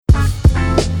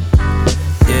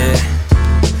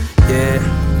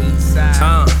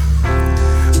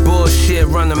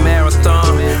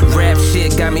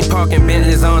fucking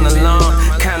Bentleys on the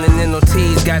lawn. Continental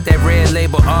T's got that red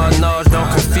label, all no's. Don't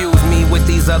confuse me with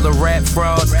these other rap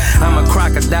frauds. I'm a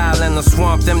crocodile in the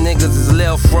swamp, them niggas is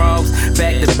lil frogs.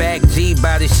 Back to back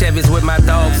G-body Chevys with my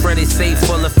dog Freddy. Safe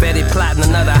full of Fetty, plotting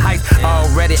another heist.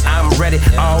 Already, I'm ready,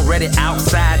 already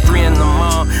outside, 3 in the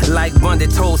morning. Like Bundy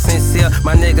told Sincere,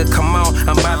 my nigga, come on.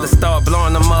 I'm about to start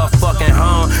blowing the motherfucking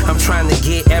horn. I'm trying to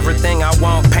get everything I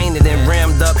want painted and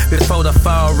rimmed up before the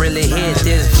fall really hit.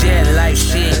 This jet life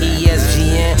shit,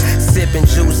 ESGN, sipping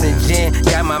juice and gin.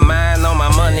 Got my mind on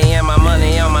my money and my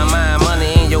money on my mind.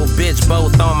 Money and your bitch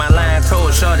both on my line.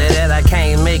 Told shorty that I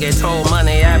can't make it. Told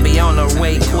money I be on the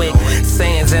way quick.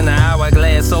 Sands in the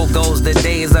hourglass, so goes the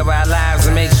days of our lives.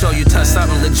 And make sure you touch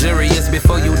something luxurious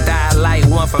before you die. Like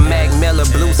one from Mac Miller,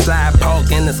 blue slide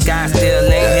park in the sky, still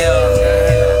ain't here.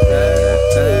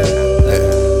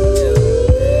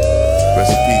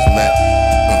 Rest in peace, Mac.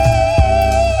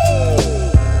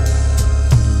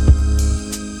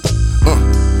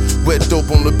 Wet dope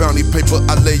on the bounty paper,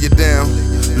 I lay it down.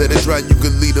 Let it dry, you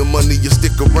can leave the money, you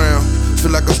stick around.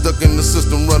 Feel like I'm stuck in the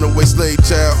system, runaway slave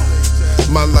child.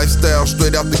 My lifestyle,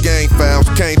 straight out the gang files.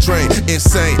 Cane train,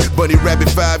 insane, Bunny Rabbit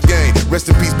 5 game. Rest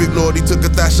in peace, Big Lord, he took a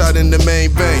thigh shot in the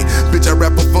main vein. Bitch, I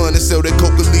rap for fun and sell that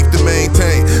coca leaf to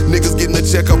maintain. Niggas getting a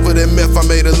check off for that meth, I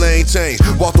made a lane change.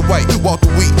 Walter White, Walter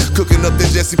Wheat, cooking up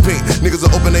that Jesse Pink. Niggas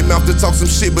will open their mouth to talk some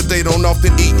shit, but they don't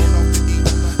often eat.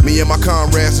 Me and my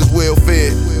comrades is well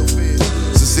fed.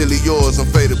 Sincerely yours,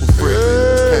 unfadable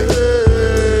Fred. Hey.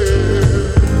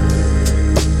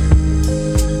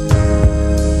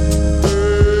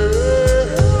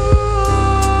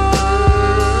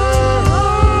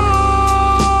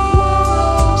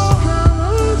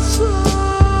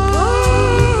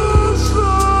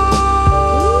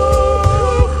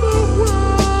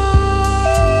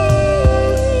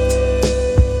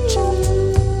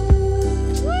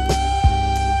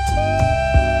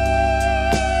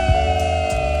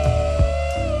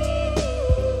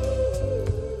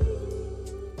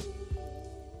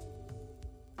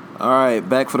 Alright,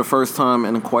 back for the first time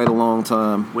in quite a long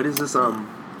time. What is this,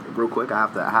 real quick, I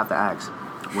have to ask.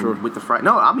 Sure. With the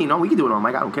we can do it on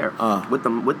mic, I don't care.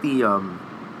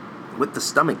 With the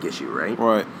stomach issue, right?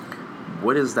 Right.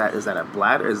 What is that? Is that a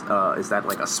bladder? Is that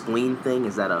like a spleen thing?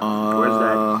 Is that a where's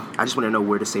that? I just want to know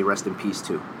where to say rest in peace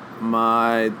to.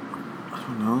 My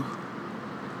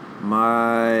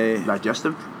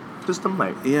digestive system,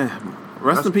 like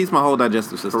rest in peace, my whole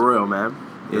digestive system. For real, man.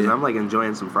 Because Yeah. I'm like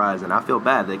enjoying some fries, and I feel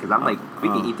bad because I'm like, we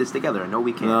can eat this together. No,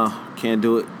 we can't. No, can't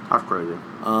do it. That's crazy.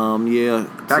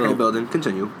 Back in the building.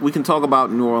 Continue. We can talk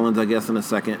about New Orleans, I guess, in a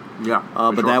second. Yeah.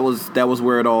 But sure. that was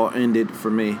where it all ended for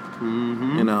me.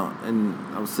 Mm-hmm. You know, and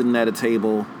I was sitting at a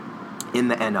table. In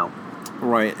the NO.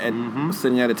 Right. And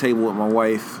sitting at a table with my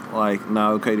wife, like,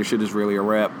 nah, okay, this shit is really a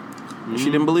wrap. And she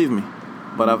didn't believe me.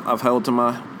 But I've held to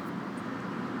my...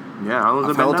 Yeah, how long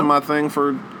has it been held now? to my thing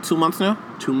for 2 months now.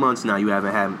 2 months now, you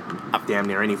haven't had damn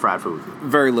near any fried food.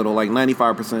 Very little, like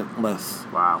 95% less.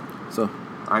 Wow. So,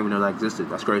 I didn't even know that existed.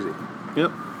 That's crazy.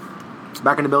 yep.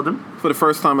 Back in the building. For the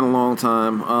first time in a long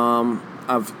time,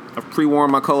 I've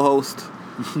pre-warned my co-host.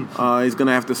 He's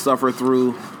gonna have to suffer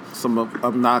through some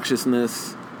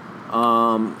obnoxiousness.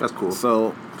 That's cool.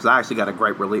 So, because I actually got a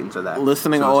gripe relating to that.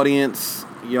 Listening audience,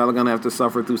 y'all are gonna have to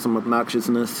suffer through some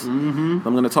obnoxiousness. I'm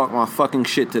gonna talk my fucking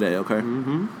shit today, okay?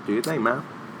 Do your thing, man.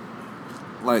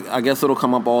 Like, I guess it'll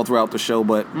come up all throughout the show,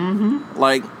 but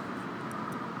like,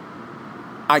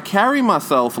 I carry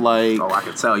myself like. Oh, I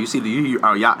can tell. You see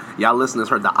y'all listeners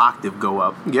heard the octave go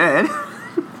up. Yeah.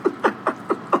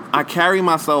 I carry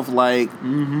myself like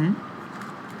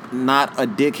not a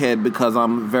dickhead because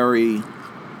I'm very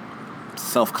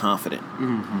self-confident.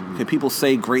 Okay, people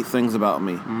say great things about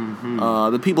me.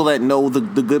 The people that know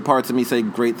the good parts of me say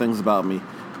great things about me.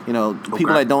 You know,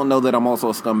 people that don't know that I'm also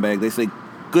a scumbag, they say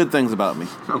good things about me.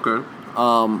 Okay.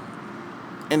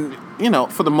 And you know,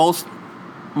 for the most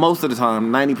of the time,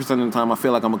 90% of the time, I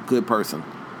feel like I'm a good person.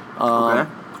 Okay.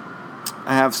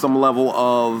 I have some level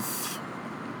of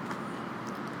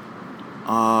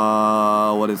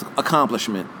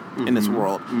accomplishment in this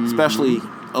world, especially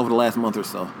over the last month or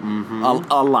so.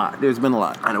 A lot. There's been a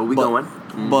lot. I know where we going.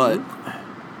 But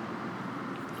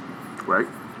right.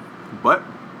 But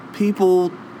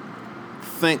people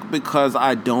think because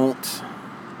I don't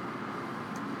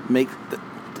make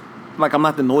like I'm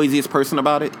not the noisiest person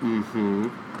about it.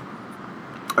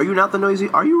 Are you not the noisy?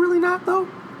 Are you really not though?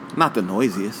 Not the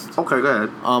noisiest. Okay, go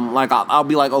ahead. Like I'll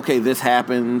be like, okay, this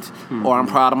happened, or I'm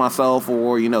proud of myself,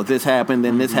 or you know, this happened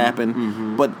and this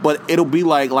happened. But it'll be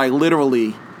like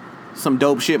literally some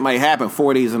dope shit might happen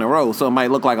 4 days in a row. So it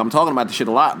might look like I'm talking about the shit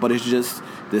a lot, but it's just,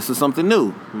 this is something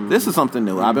new. This is something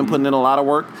new. I've been putting in a lot of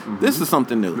work. This is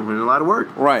something new. You're putting in a lot of work.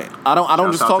 Right. I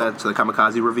don't just talk to the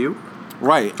Kamikaze review.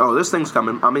 Right. Oh, this thing's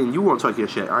coming. I mean, you won't talk your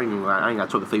shit. I ain't got to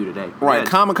talk it for you today. Right.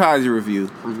 Kamikaze review.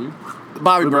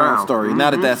 Bobby Brown story.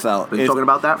 Now that that's out. Been talking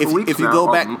about that for weeks if you now.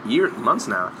 go back Months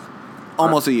now.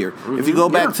 Almost a year. If you go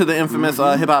back to the infamous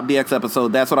Hip Hop DX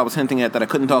episode, that's what I was hinting at that I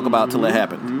couldn't talk about till it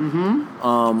happened.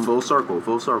 Full circle.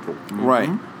 Right.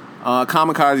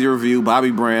 Kamikaze review,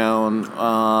 Bobby Brown.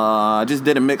 I just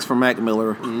did a mix for Mac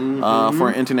Miller for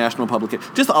an international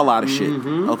publication. Just a lot of shit.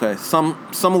 Okay. Some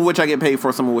of which I get paid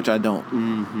for, some of which I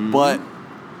don't. But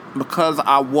because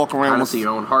I walk around Kindness of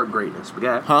your own heart greatness.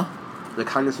 Huh? The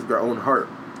kindness of your own heart.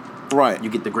 Right. You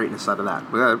get the greatness out of that.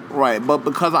 Right. But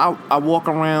because I walk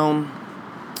around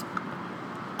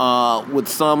with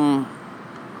some...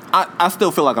 I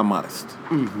still feel like I'm modest.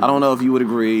 I don't know if you would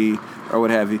agree or what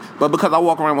have you. But because I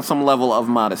walk around with some level of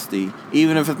modesty,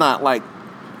 even if it's not like,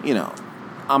 you know,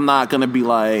 I'm not going to be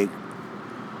like...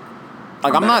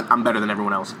 I'm better than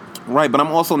everyone else. Right, but I'm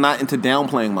also not into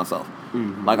downplaying myself.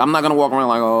 Like, I'm not going to walk around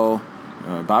like,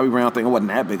 Bobby Brown thing, it wasn't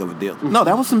that big of a deal. No,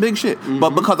 that was some big shit.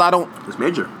 But because I don't... It's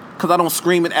major. Because I don't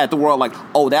scream it at the world like,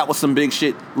 oh, that was some big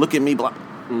shit. Look at me. Blah.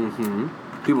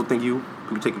 People take you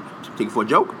for a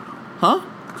joke? Huh?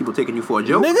 People taking you for a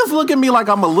joke? Niggas look at me like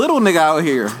I'm a little nigga out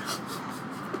here.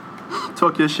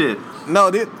 Talk your shit. No,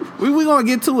 we gonna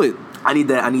get to it. I need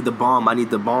the bomb. I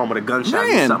need the bomb with a gunshot. I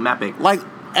need something epic. Like,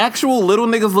 actual little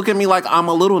niggas look at me like I'm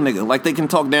a little nigga. Like they can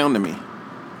talk down to me.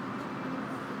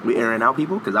 We airing out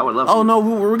people? Because I would love to. Oh, no,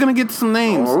 we're going to get to some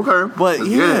names. Oh, okay. But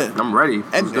Let's yeah. I'm ready.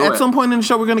 At some point in the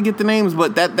show, we're going to get the names,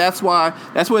 but that's where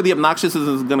the obnoxiousness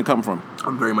is going to come from.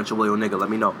 I'm very much a loyal nigga.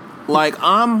 Let me know. Like,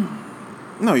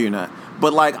 no, you're not.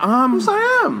 But like, Yes,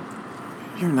 I am.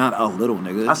 You're not a little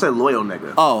nigga. I said loyal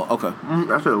nigga. Oh, okay.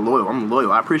 I said loyal. I'm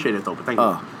loyal. I appreciate it, though, but thank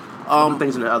you. I do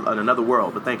things in another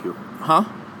world, but thank you. Huh?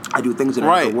 I do things in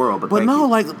another world, but thank you. But no,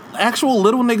 like, actual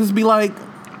little niggas be like,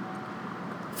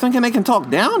 thinking they can talk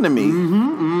down to me.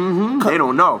 They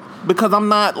don't know. Because I'm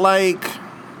not, like...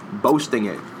 boasting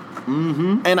it.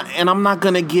 And I'm not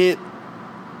going to get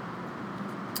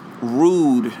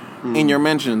rude in your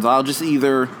mentions. I'll just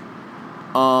either...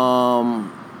 I'll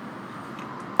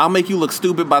make you look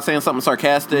stupid by saying something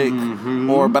sarcastic,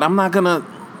 but I'm not going to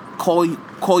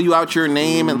call you out your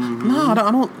name. And no, I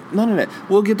don't... None of that.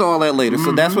 We'll get to all that later.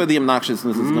 So that's where the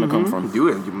obnoxiousness is going to come from. Do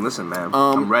it. Listen, man.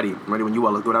 I'm ready. I'm ready when you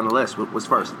are. Let's go down the list. What's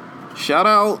first? Shout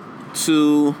out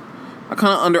to... I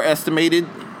kind of underestimated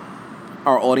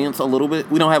our audience a little bit.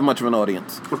 We don't have much of an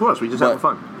audience. Of course. We just having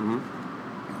fun.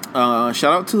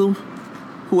 Shout out to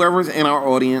whoever's in our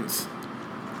audience.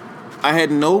 I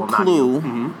had no clue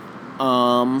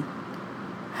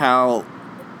how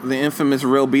the infamous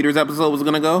Real Beaters episode was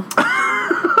going to go.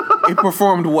 It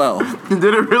performed well. Did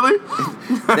it really?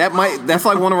 That's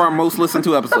like one of our most listened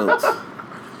to episodes.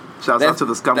 Shouts out to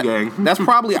the Scum Gang. That's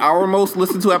probably our most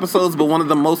listened to episodes, but one of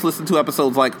the most listened to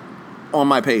episodes, like, on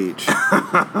my page.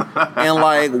 And,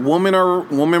 like, women were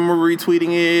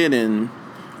retweeting it, and,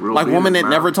 Real like, beaters, women that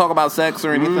man. never talk about sex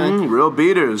or anything. Real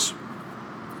Beaters.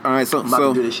 All right, I'm about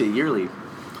to do this shit yearly.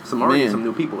 Some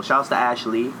new people. Shouts to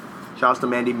Ashley. Shouts to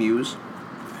Mandy Muse.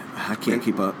 I can't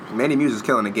keep up. Mandy Muse is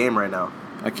killing the game right now.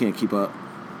 I can't keep up.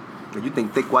 If you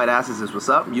think thick white asses is what's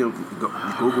up, you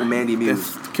Google Mandy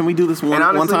Muse. Can we do this one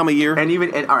time a year?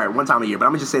 All right, one time a year. But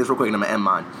I'm gonna just say this real quick, and I'm gonna end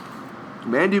mine.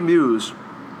 Mandy Muse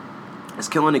is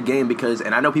killing the game because,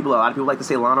 and I know a lot of people like to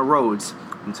say Lana Rhoades.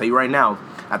 I'm gonna tell you right now,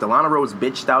 after Lana Rhoades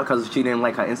bitched out because she didn't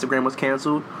like her Instagram was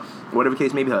canceled, whatever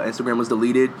case, maybe her Instagram was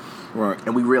deleted. Right.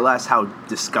 And we realized how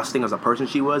disgusting as a person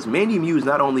she was. Mandy Muse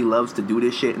not only loves to do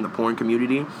this shit in the porn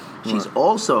community, she's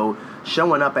also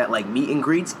showing up at like meet and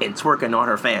greets and twerking on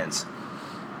her fans.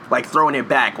 Like throwing it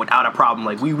back without a problem.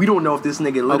 Like we don't know if this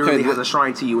nigga literally has a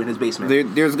shrine to you in his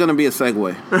basement. There's gonna be a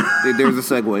segue. There's a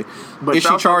segue. But is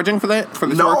she charging for that? For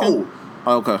the twerking?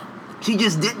 Oh, okay. She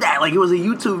just did that. Like it was a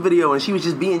YouTube video and she was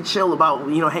just being chill about,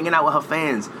 hanging out with her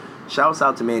fans. Shouts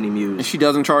out to Mandy Muse. And she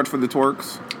doesn't charge for the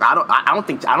twerks? I don't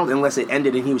unless it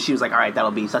ended and she was like, all right,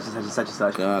 that'll be such and such and such and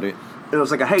such. Got it. It was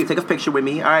like, hey, take a picture with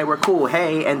me. All right, we're cool.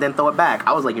 Hey, and then throw it back.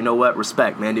 I was like, you know what?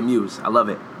 Respect, Mandy Muse. I love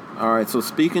it. All right, so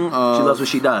speaking of... She loves what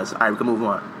she does. All right, we can move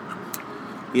on.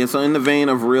 Yeah, so in the vein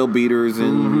of Real Beaters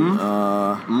and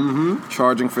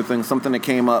charging for things, something that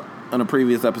came up in a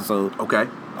previous episode. Okay.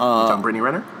 On Brittany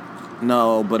Renner?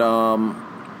 No, but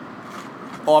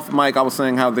off mic, I was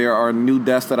saying how there are new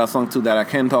deaths that I sung to that I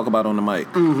can talk about on the mic.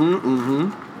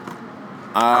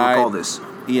 I recall this.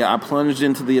 Yeah, I plunged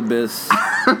into the abyss. Shouts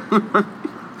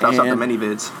out to many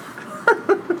vids.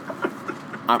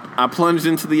 I plunged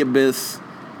into the abyss,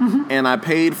 and I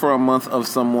paid for a month of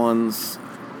someone's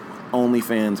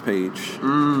OnlyFans page.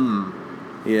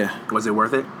 Yeah. Was it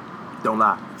worth it? Don't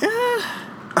lie.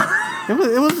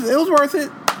 It was worth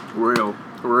it. Real.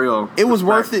 It was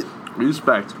worth it.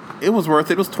 Respect. It was worth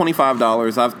it. It was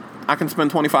 $25. I can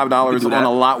spend $25 on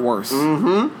a lot worse.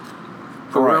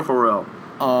 For real.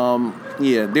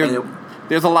 Yeah,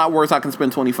 there's a lot worse I can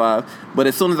spend $25, but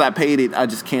as soon as I paid it, I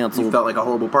just canceled. You felt like a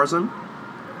horrible person?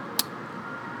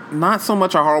 Not so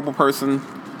much a horrible person,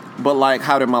 but like,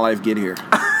 how did my life get here?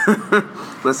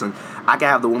 Listen, I can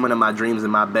have the woman of my dreams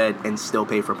in my bed and still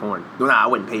pay for porn. Well, I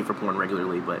wouldn't pay for porn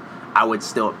regularly, but I would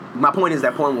still. My point is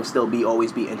that porn will still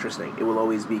always be interesting. It will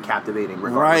always be captivating,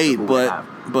 regardless of who we have.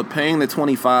 But paying the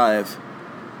 $25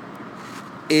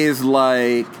 is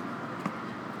like,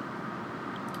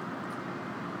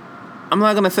 I'm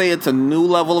not gonna say it's a new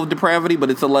level of depravity, but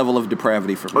it's a level of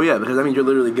depravity for me. Oh yeah, because I mean you're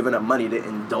literally giving up money to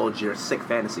indulge your sick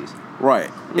fantasies.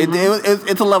 Right.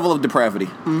 It's a level of depravity.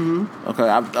 Okay,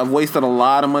 I've wasted a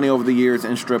lot of money over the years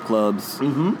in strip clubs. It's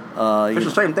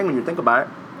the same thing when you think about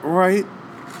it. Right.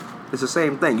 It's the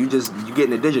same thing. You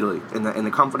getting it digitally in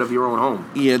the comfort of your own home.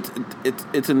 Yeah,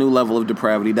 it's a new level of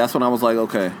depravity. That's when I was like,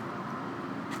 okay.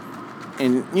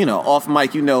 And off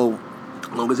mic, as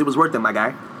long as it was worth it, my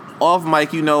guy. Off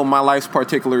mic, my life's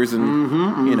particulars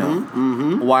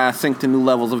and why I sink to new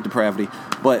levels of depravity.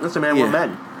 But listen, man, we're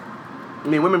men. I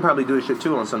mean, women probably do this shit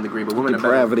too on some degree, but women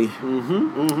depravity.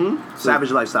 are better.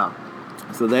 Savage lifestyle.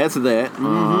 So that's that.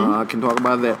 I can talk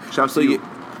about that. Shouts to you.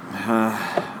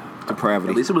 Depravity.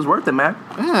 At least it was worth it, man.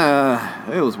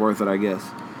 It was worth it, I guess.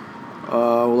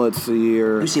 Let's see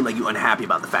here. You seem like you're unhappy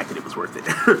about the fact that it was worth it.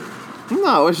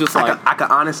 No, it's just like I could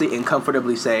honestly and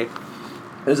comfortably say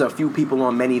there's a few people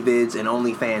on many vids and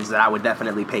OnlyFans that I would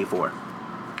definitely pay for.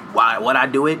 Why would I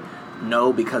do it?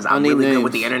 No, because I'm really good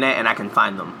with the internet and I can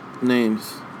find them.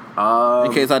 Names.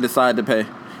 In case I decide to pay.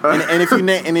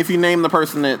 And if you name the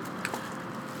person that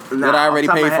I already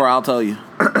paid for, I'll tell you.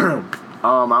 I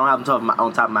don't have them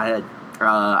on top of my head.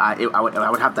 I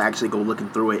would have to actually go looking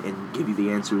through it and give you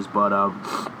the answers, but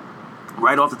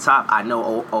right off the top, I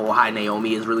know Oh Hi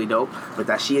Naomi is really dope, but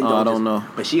that she indulges. I don't know.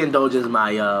 But she indulges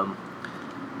my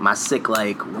my sick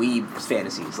like weeb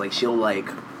fantasies. Like she'll like.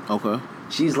 Okay.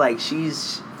 She's I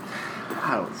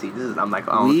don't see. This is I'm like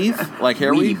weave, like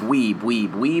hair weave.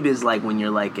 Weeb is like when you're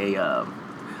like an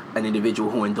individual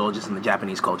who indulges in the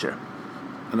Japanese culture.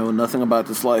 I know nothing about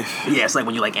this life. Yeah, it's like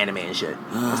when you like anime and shit.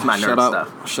 That's my nerd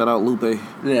stuff. Shout out Lupe.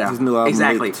 Yeah, his new album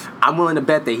exactly. Late. I'm willing to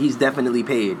bet that he's definitely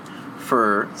paid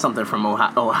for something from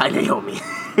Oh Hi Naomi,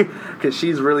 because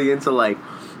she's really into like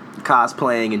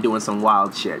cosplaying and doing some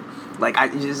wild shit. Like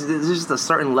there's just a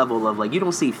certain level of like you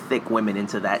don't see thick women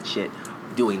into that shit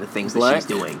doing the things that she's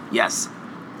doing. Yes.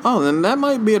 Oh, then that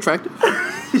might be attractive.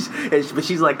 But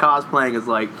she's like cosplaying as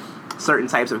like certain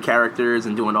types of characters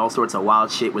and doing all sorts of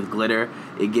wild shit with glitter.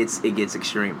 It gets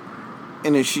extreme.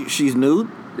 And is she's nude?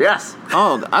 Yes.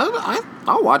 Oh,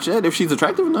 I'll watch that if she's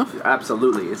attractive enough.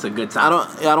 Absolutely, it's a good time.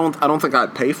 I don't think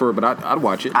I'd pay for it, but I'd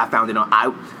watch it. I found it on.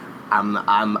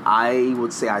 I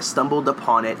would say I stumbled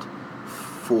upon it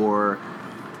for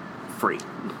free.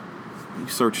 You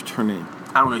searched her name.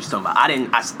 I don't know what you're talking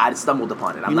about. I stumbled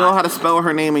upon it. You know how to spell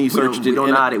her name and you searched it. We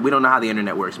don't know how the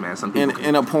internet works, man. Some people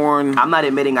in a porn. I'm not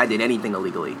admitting I did anything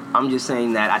illegally. I'm just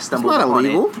saying that I stumbled upon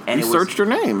it. And you searched her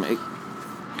name.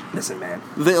 Listen, man.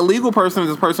 The illegal person is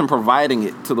the person providing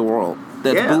it to the world.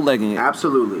 That's bootlegging it.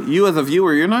 Absolutely. You as a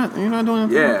viewer, you're not doing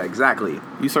anything. Yeah, exactly.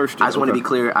 You searched it. I just want to be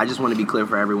clear. I just want to be clear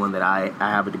for everyone that I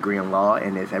have a degree in law,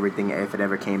 and if it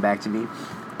ever came back to me,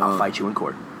 I'll fight you in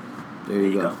court. There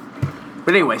you go.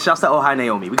 But anyway, shouts to Oh Hi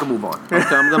Naomi. We can move on.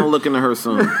 Okay, I'm gonna look into her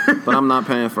soon, but I'm not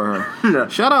paying for her. No.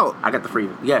 Shout out. I got the free.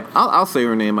 Yeah. I'll say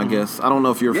her name. I guess I don't know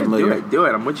if you're familiar. Do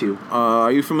it. I'm with you.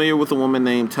 Are you familiar with a woman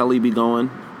named Telly Be Going?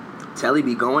 Telly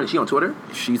Be Going. Is she on Twitter?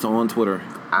 She's on Twitter.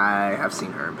 I have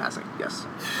seen her in passing. Yes.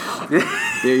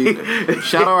 There you go.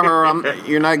 Shout out her.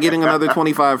 You're not getting another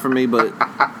 25 from me, but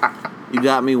you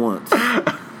got me once.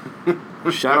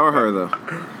 Shout out her though.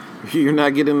 You're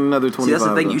not getting another 25. See, that's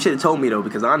the thing. Though. You should have told me though,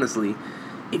 because honestly,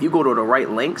 if you go to the right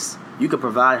links, you could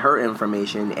provide her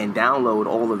information and download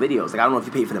all the videos. Like I don't know if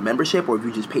you paid for the membership or if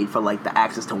you just paid for like the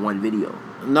access to one video.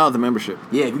 No, the membership.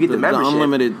 Yeah, if you get the membership, the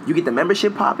unlimited. You get the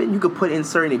membership popping. You could put in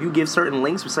certain. If you give certain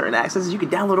links with certain accesses, you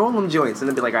could download all them joints and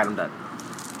then be like, "All right, I'm done."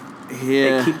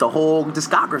 Yeah. And keep the whole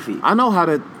discography. I know how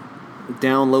to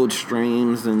download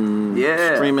streams and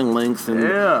streaming links and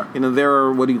there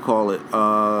are, what do you call it?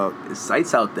 There's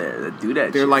sites out there that do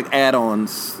that. They're shit. like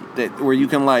add-ons where you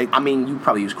can like. I mean, you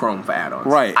probably use Chrome for add-ons,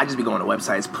 right? I just be going to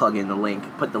websites, plug in the link,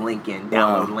 put the link in,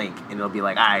 download the link, and it'll be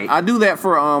like, all right. I do that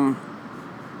for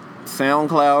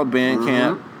SoundCloud,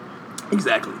 Bandcamp. Mm-hmm.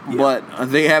 Exactly. Yeah.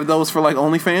 But they have those for like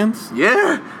OnlyFans.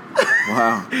 Yeah.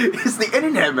 Wow. It's the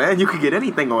internet, man. You could get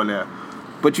anything on there.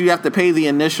 But you have to pay the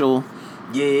initial.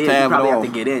 Yeah. You probably have to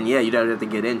get in. Yeah, you have to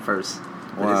get in first.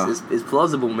 Wow. It's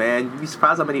plausible, man. You'd be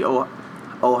surprised how many Oh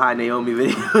Hi Naomi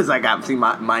videos I got. See,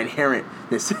 my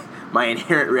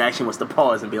inherent reaction was to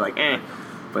pause and be like, eh.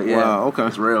 But yeah, wow, okay.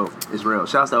 It's real.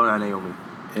 Shouts to Oh Hi Naomi.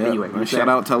 Yep. Anyway, shout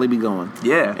out Telly Be Going.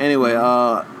 Yeah. Anyway,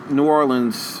 New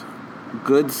Orleans,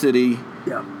 good city.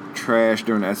 Yeah. Trash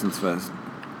during Essence Fest.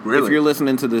 Really? If you're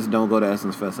listening to this, don't go to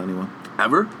Essence Fest, anyone.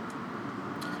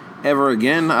 Ever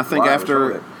again? I think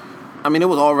after. I mean, it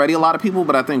was already a lot of people,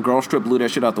 but I think Girls Trip blew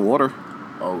that shit out the water.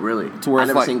 Oh, really? To where I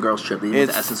never seen Girls Trip. They went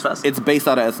to Essence Fest? It's based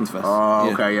out of Essence Fest.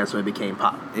 Oh, okay. Yeah, so it became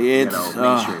pop. It's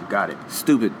mainstream. Got it.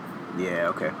 Stupid. Yeah,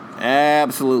 okay.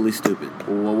 Absolutely stupid.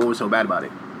 Well, what was so bad about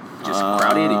it? Just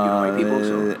crowded and you don't like people?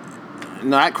 So.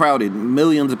 Not crowded.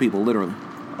 Millions of people, literally.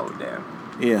 Oh, damn.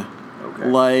 Yeah. Okay.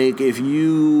 Like, if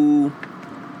you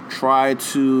try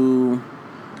to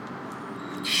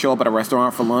show up at a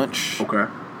restaurant for lunch. Okay.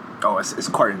 Oh, it's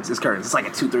curtains. It's curtains. It's like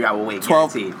a 2-3 hour wait.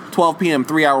 12 p.m.,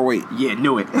 3 hour wait. Yeah,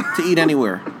 knew it. To eat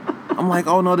anywhere. I'm like,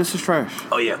 oh no, this is trash.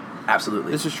 Oh yeah,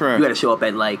 absolutely. This is trash. You gotta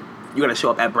show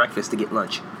up at breakfast to get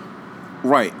lunch.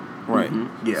 Right.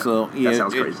 Mm-hmm. Yeah. So yeah, that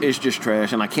sounds crazy. It's just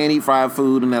trash, and I can't eat fried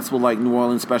food, and that's what like New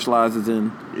Orleans specializes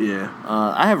in. Yeah.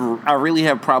 I really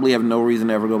probably have no reason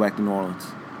to ever go back to New Orleans.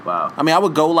 Wow. I mean, I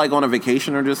would go like on a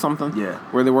vacation or just something. Yeah.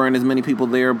 Where there weren't as many people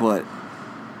there, but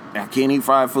I can't eat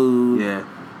fried food. Yeah.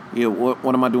 Yeah.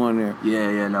 What am I doing there?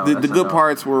 Yeah. No. The good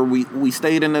parts were we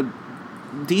stayed in a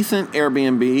decent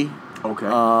Airbnb. Okay.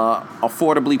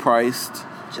 Affordably priced.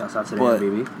 Shouts out to the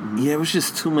Airbnb. Mm-hmm. Yeah, it was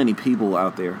just too many people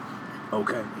out there.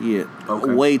 Okay. Yeah.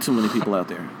 Okay. Way too many people out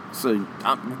there. So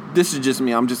this is just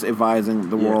me. I'm just advising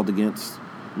the world against.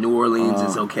 New Orleans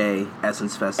is okay.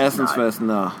 Essence Fest. Fest,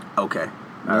 nah. Okay.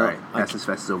 All right. Essence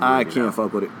Fest is over. I can't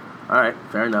fuck with it. All right.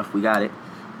 Fair enough. We got it.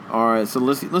 All right. So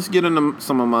let's get into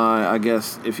some of my, I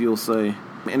guess, if you'll say,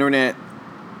 internet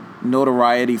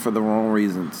notoriety for the wrong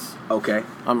reasons. Okay.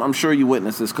 I'm sure you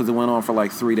witnessed this because it went on for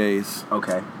like 3 days.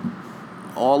 Okay.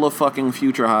 All of fucking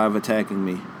Future Hive attacking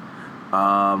me.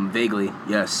 Vaguely,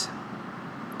 yes.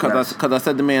 Because I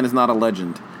said the man is not a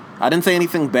legend. I didn't say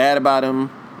anything bad about him.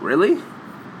 Really?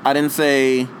 I didn't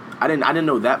say. I didn't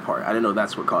know that part. I didn't know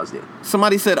that's what caused it.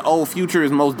 Somebody said, "Oh, Future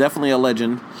is most definitely a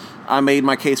legend." I made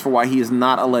my case for why he is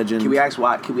not a legend. Can we ask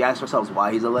why? Can we ask ourselves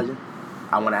why he's a legend?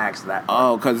 I want to ask that.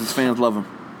 Oh, because his fans love him.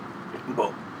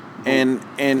 Well, and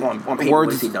on paper,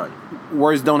 what has he done?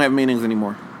 Words don't have meanings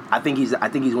anymore. I think he's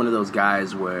one of those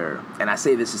guys where, and I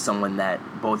say this as someone that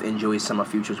both enjoys some of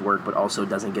Future's work, but also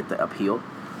doesn't get the appeal,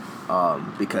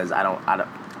 because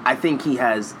I think he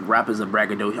has rap as a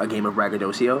game of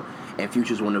braggadocio, and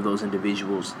Future's one of those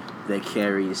individuals that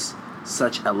carries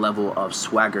such a level of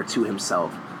swagger to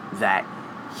himself that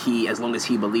he, as long as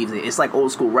he believes it, it's like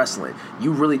old school wrestling.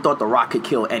 You really thought The Rock could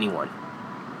kill anyone.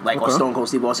 Or Stone Cold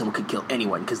Steve Austin could kill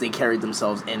anyone because they carried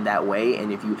themselves in that way.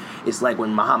 And it's like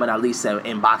when Muhammad Ali said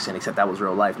in boxing, except that was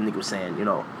real life. The nigga was saying,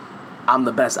 I'm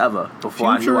the best ever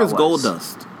before Future I knew I was.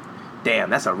 Goldust. Damn,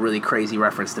 that's a really crazy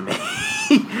reference to me.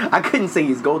 I couldn't say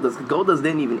he's Goldust. Goldust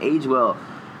didn't even age well.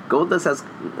 Goldust has,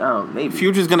 maybe.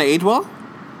 Future's gonna age well?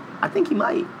 I think he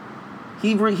might.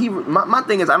 My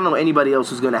thing is, I don't know anybody else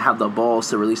who's gonna have the balls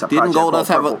to release a project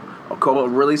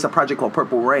release a project called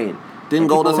Purple Rain. Didn't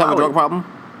Goldust have a drug problem?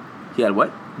 He had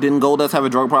what? Didn't Goldust have a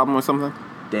drug problem or something?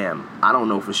 Damn, I don't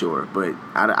know for sure, but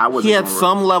I wasn't. He had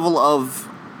some level of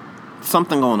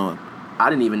something going on. I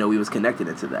didn't even know he was connected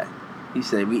into that. He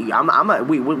said,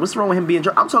 what's wrong with him being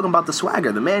drunk? I'm talking about the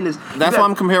swagger. The man is... That's why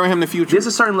I'm comparing him to Future. There's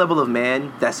a certain level of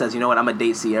man that says, you know what, I'm going to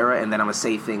date Sierra, and then I'm going to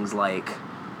say things like,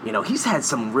 he's had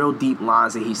some real deep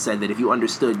lines that he said that if you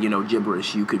understood,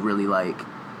 gibberish, you could really,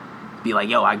 be like,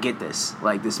 yo, I get this.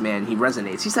 Like, this man, he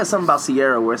resonates. He said something about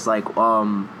Sierra where it's like,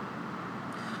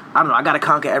 I don't know, I gotta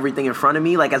conquer everything in front of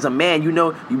me. Like, as a man, you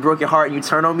broke your heart and you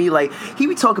turn on me. Like, he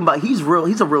be talking about, he's a real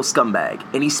scumbag.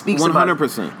 And he speaks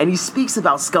 100%. And he speaks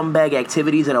about scumbag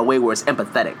activities in a way where it's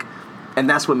empathetic. And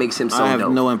that's what makes him so dope. I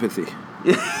have no empathy.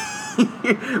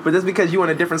 But that's because you're on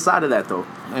a different side of that, though.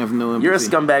 I have no empathy. You're a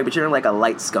scumbag, but you're like a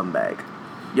light scumbag.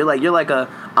 You're like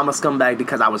I'm a scumbag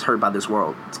because I was hurt by this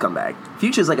world scumbag.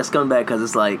 Future's like a scumbag because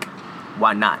it's like,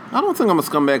 why not? I don't think I'm a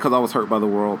scumbag because I was hurt by the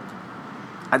world.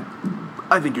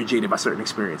 I think you're jaded by certain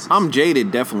experiences. I'm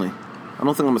jaded, definitely. I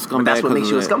don't think I'm a scumbag. But that's what 'cause makes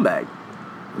of you a that.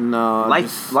 scumbag. No,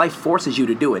 Life forces you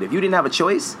to do it. If you didn't have a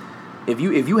choice, if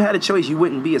you had a choice, you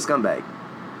wouldn't be a scumbag.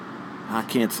 I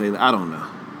can't say that. I don't know.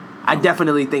 I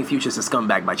definitely think Future's a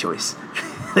scumbag by choice.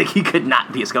 Like, he could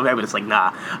not be a scumbag, but it's like,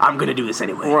 nah, I'm gonna do this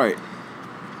anyway. Right.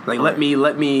 Like, let me,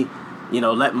 let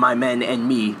my men and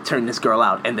me turn this girl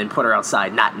out and then put her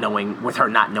outside, not knowing what's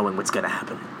gonna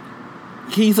happen.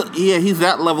 He's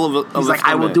that level of He's a like,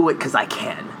 I will scumbag. do it because I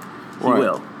can. He Right.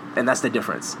 will, and that's the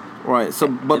difference. Right. So,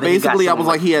 but And then he got basically, I was someone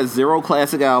like, he has 0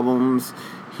 classic albums.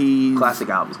 Classic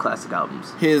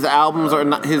albums. His albums are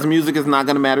not. His music is not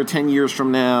going to matter 10 years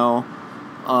from now.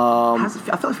 I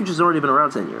feel like Future's already been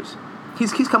around 10 years.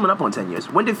 He's coming up on 10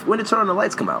 years. When did Turn on the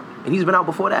Lights come out? And he's been out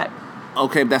before that.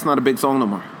 Okay, that's not a big song no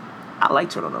more. I like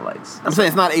Turn on the Lights. I'm saying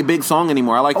it's not a big song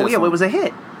anymore. I like that Oh yeah, song. well, it was a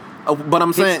hit. But I'm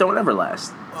Hits saying, don't ever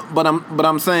last. but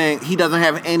I'm saying he doesn't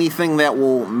have anything that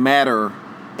will matter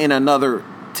in another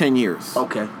 10 years.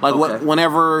 Okay. Like okay.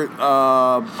 whenever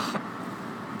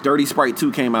Dirty Sprite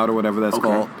 2 came out or whatever that's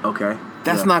called. Okay.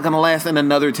 That's Yeah. not going to last in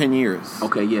another 10 years.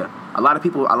 Okay, yeah. A lot of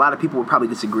people would probably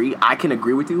disagree. I can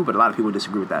agree with you, but a lot of people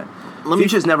disagree with that.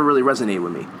 Future's never really resonated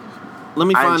with me. Let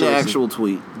me I find the enjoy actual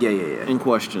tweet Yeah. in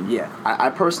question. Yeah, I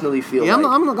personally feel Yeah,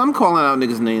 like... I'm calling out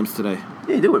niggas' names today.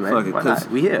 Yeah, do it, man. Fuck it, Why 'cause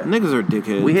not? We here. Niggas are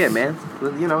dickheads. We here, man.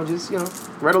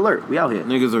 Red alert. We out here.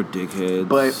 Niggas are dickheads.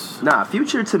 But, nah,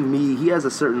 Future, to me, he has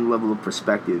a certain level of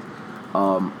perspective.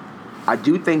 I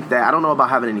do think that... I don't know about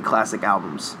having any classic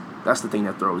albums. That's the thing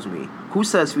that throws me. Who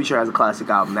says Future has a classic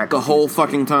album? That the whole confuses me.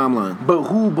 fucking timeline. But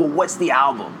what's the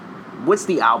album? What's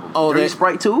the album? Oh, Dirty that-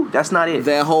 Sprite 2? That's not it.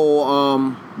 That whole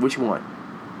Which one?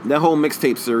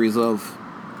 mixtape series of,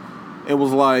 it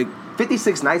was like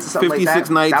 56 Nights or something like that? 56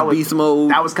 Nights, That was, Beast Mode.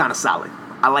 That was kind of solid.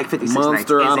 I like 56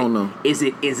 Monster, Nights. I don't know. Is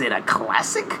it a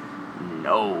classic?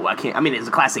 No, I can't. I mean, it's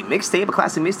a classic mixtape. A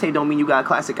classic mixtape don't mean you got a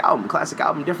classic album. Classic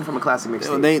album different from a classic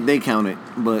mixtape. they count it,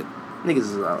 but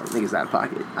Niggas out of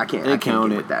pocket. I can't count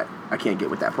get it. with that. I can't get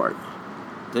with that part.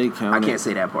 they count I it. can't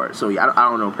say that part. So yeah, I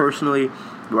don't know personally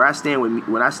when I stand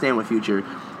with Future.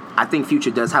 I think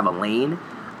Future does have a lane.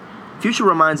 Future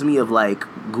reminds me of like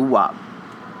Guwap.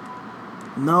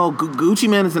 No, Gucci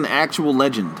Mane is an actual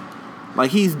legend.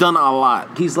 Like, he's done a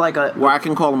lot. He's like a. Where I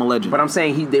can call him a legend. But I'm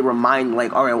saying they remind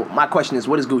like. All right, well, my question is,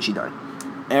 what has Gucci done?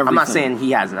 Everything. I'm not saying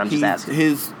he hasn't. I'm just asking.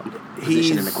 He's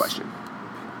in the question.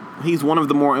 He's one of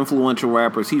the more influential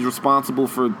rappers. He's responsible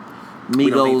for Migos. We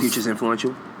don't think Future's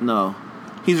influential. No.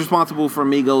 He's responsible for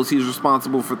Migos. He's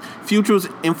responsible for... Future's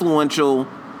influential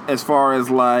as far as,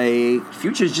 like...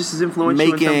 Future's just as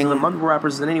influential in terms of the mumble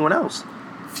rappers than anyone else.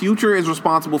 Future is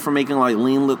responsible for making, like,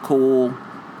 Lean look cool,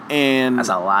 and... That's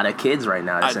a lot of kids right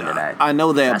now that's into that. I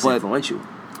know that, that's but... influential.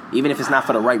 Even if it's not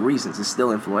for the right reasons, it's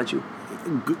still influential.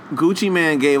 Gucci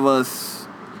Mane gave us...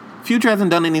 Future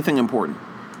hasn't done anything important.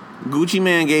 Gucci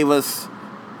Mane gave us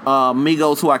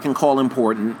Migos, who I can call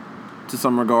important to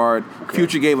some regard. Okay.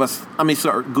 Future gave us...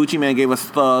 Gucci Mane gave us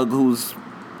Thug, who's...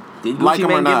 Did Gucci like him or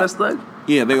Mane give not. us Thug?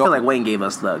 Yeah, I feel like Wayne gave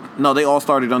us Thug. No, they all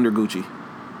started under Gucci.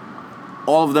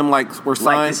 All of them, like, were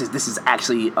signed... Like, this is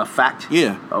actually a fact?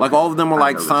 Yeah. Okay. Like, all of them were, I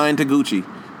like, know this. signed to Gucci.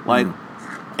 Like,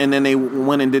 and then they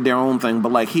went and did their own thing.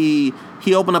 But, like, he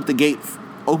opened up the gate...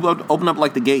 Opened up,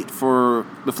 like,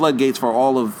 the floodgates for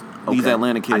all of these Okay.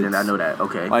 Atlanta kids. I did not know that.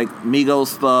 Okay. Like,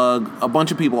 Migos, Thug, a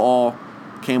bunch of people all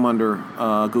came under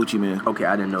Gucci Mane. Okay,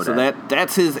 I didn't know So that.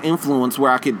 that's his influence,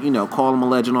 where I could, call him a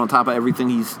legend on top of everything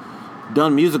he's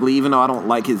done musically, even though I don't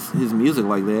like his music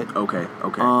like that. Okay.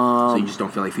 So you just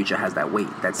don't feel like Future has that weight,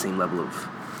 that same level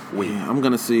of weight. Yeah, I'm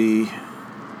gonna see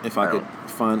if I Well. could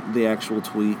find the actual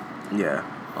tweet. Yeah.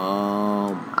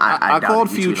 I doubt called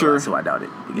it. You tweet a Future lot, so I doubt it.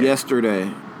 Yeah.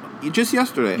 yesterday. Just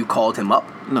yesterday. You called him up?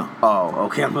 No. Oh,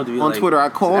 okay. I'm about to be On like, Twitter, I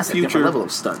called that's a Future. different level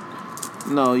of stunt.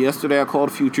 No, yesterday I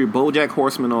called Future BoJack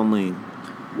Horseman on Lean.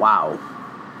 Wow.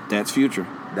 That's Future.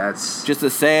 That's Just a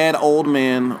sad old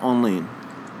man on Lean.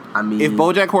 I mean, If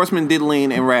BoJack Horseman did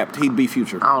Lean and rapped, he'd be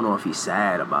Future. I don't know if he's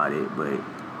sad about it, but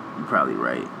you're probably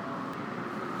right.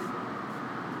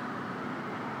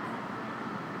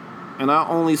 And I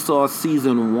only saw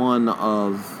season 1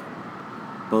 of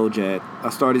BoJack. I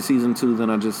started season 2, then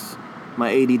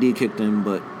my ADD kicked in,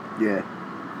 but Yeah.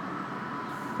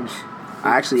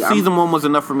 I'm season 1 was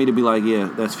enough for me to be like, yeah,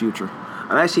 that's Future.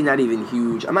 actually not even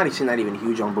huge. I'm actually not even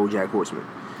huge on BoJack Horseman.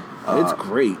 It's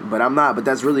great. But I'm not. But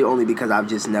that's really only because I've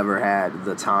just never had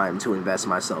the time to invest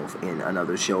myself in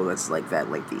another show that's like that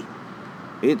lengthy.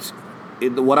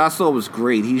 What I saw was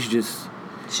great. He's just,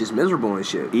 It's just miserable and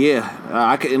shit. yeah,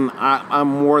 I'm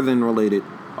more than related.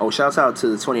 Oh, shouts out to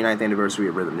the 29th anniversary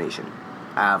of Rhythm Nation.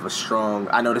 I have a strong.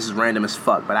 I know this is random as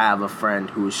fuck, but I have a friend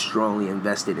who is strongly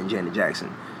invested in Janet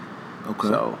Jackson. Okay.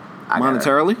 So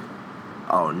monetarily?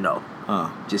 Oh no.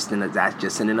 Oh. Just in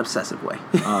an obsessive way.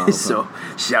 Oh, okay. So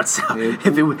shouts out. Yeah.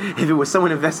 If it was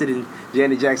someone invested in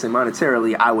Janet Jackson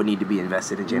monetarily, I would need to be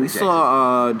invested in Janet Jackson. We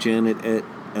saw Janet at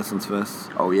Essence Fest.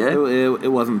 Oh yeah.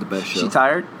 It wasn't the best show. She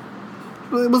tired?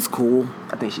 It was cool.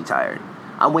 I think she tired.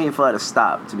 I'm waiting for her to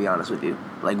stop, to be honest with you.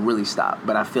 Like, really stop.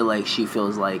 But I feel like she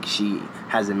feels like she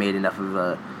hasn't made enough of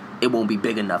a... It won't be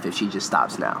big enough if she just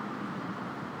stops now.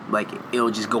 Like,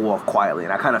 it'll just go off quietly.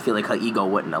 And I kind of feel like her ego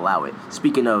wouldn't allow it.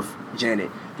 Speaking of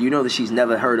Janet, do you know that she's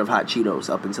never heard of Hot Cheetos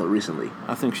up until recently?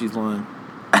 I think she's lying.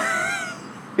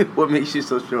 What makes you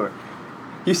so sure?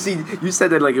 You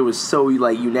said that like it was so,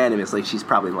 like, unanimous. Like, she's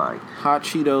probably lying. Hot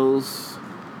Cheetos...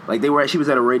 Like, she was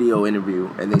at a radio interview,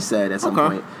 and they said at some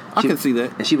point... I can see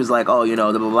that. And she was like, oh, you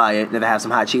know, blah, blah, blah, did I have some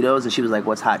Hot Cheetos? And she was like,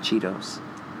 what's Hot Cheetos?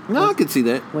 No, I can see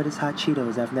that. What is Hot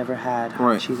Cheetos? I've never had Hot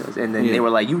Right. Cheetos. And then they were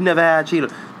like, you've never had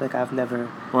Cheetos? Like, I've never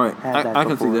Right. had that I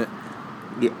can see before. that.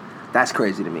 Yeah, that's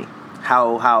crazy to me.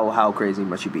 How crazy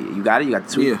must you be? You got it? You got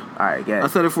the tweet? Yeah. All right, get it. I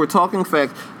said if we're talking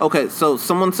facts... Okay, so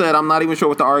someone said, I'm not even sure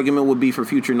what the argument would be for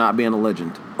Future not being a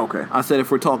legend. Okay. I said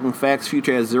if we're talking facts,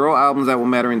 Future has 0 albums that will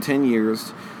matter in 10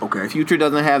 years. Okay. Future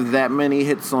doesn't have that many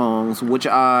hit songs, which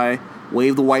I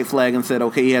waved the white flag and said,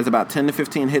 okay, he has about 10 to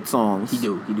 15 hit songs. He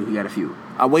do. He got a few.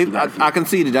 I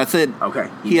conceded. I said... Okay.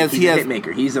 He's a hit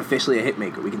maker. He's officially a hit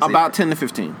maker. We can say about that. 10 to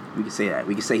 15. We can say that.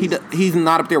 We can say He's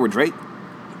not up there with Drake.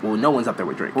 Well, no one's up there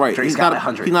with Drake. Right. Drake's He's got not,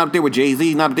 100. He's not up there with Jay-Z.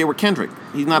 He's not up there with Kendrick.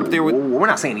 He's not up there with... Well, we're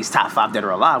not saying he's top 5 dead or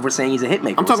alive. We're saying he's a hit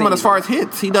maker. I'm talking about as far as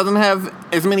hits. He doesn't have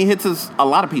as many hits as a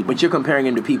lot of people. But you're comparing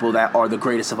him to people that are the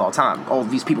greatest of all time. All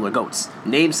of these people are GOATs.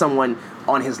 Name someone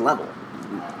on his level.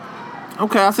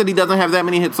 Okay, I said he doesn't have that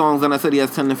many hit songs, and I said he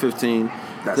has 10 to 15.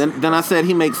 Then I said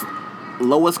he makes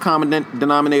lowest common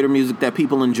denominator music that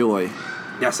people enjoy.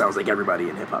 That sounds like everybody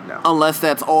in hip-hop now. Unless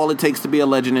that's all it takes to be a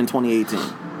legend in 2018.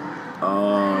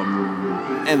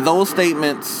 And those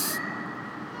statements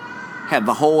had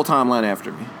the whole timeline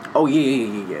after me. Oh,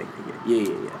 yeah.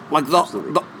 Like,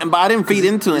 Absolutely. but I didn't feed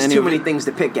into There's any too of many it. things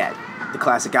to pick at. The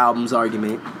classic albums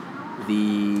argument.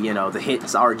 The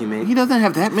hits argument. He doesn't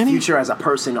have that many. Future as a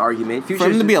person argument. For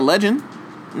him to be a legend?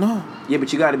 No. Yeah,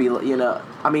 but you got to be,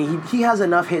 I mean, he has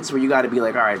enough hits where you got to be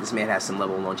like, all right, this man has some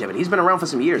level of longevity. He's been around for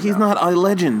some years He's now. not a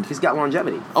legend. He's got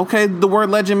longevity. Okay, the word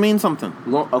legend means something.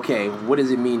 Okay, what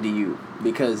does it mean to you?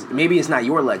 Because maybe it's not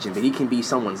your legend, but he can be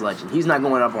someone's legend. He's not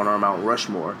going up on our Mount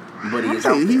Rushmore, but he is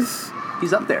out there.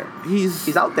 He's up there.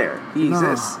 He's out there. He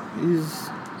exists.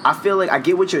 I feel like I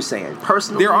get what you're saying.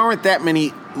 Personally, there aren't that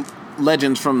many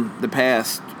legends from the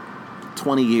past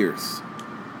 20 years.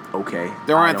 Okay.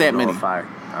 There aren't that many.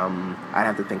 I'd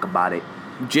have to think about it.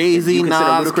 Jay-Z, Nas,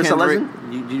 Ludacris Kendrick. a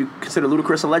legend? Do you consider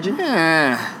Ludacris a legend?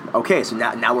 Yeah. Okay, so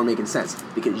now we're making sense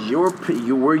because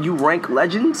where you rank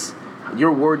legends, the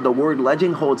word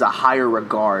legend holds a higher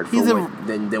regard for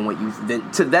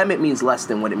to them it means less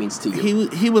than what it means to you.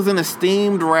 He was an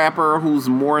esteemed rapper who's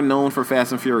more known for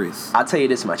Fast and Furious. I'll tell you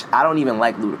this much: I don't even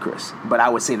like Ludacris, but I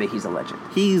would say that he's a legend.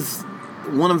 He's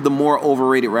one of the more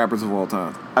overrated rappers of all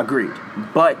time. Agreed,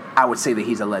 but I would say that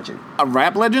he's a legend. A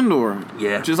rap legend, or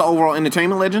just an overall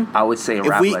entertainment legend? I would say a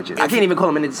rap legend. I can't even call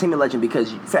him an entertainment legend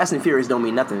because Fast and Furious don't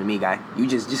mean nothing to me, guy. You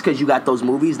just because you got those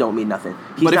movies don't mean nothing.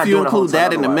 But if you include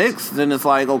that in the mix, then it's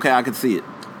like, okay, I can see it.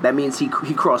 That means he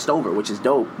crossed over, which is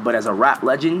dope. But as a rap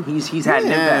legend, he's had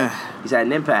an impact. He's had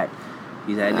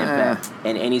an impact.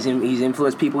 And he's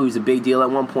influenced people. He was a big deal at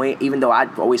one point. Even though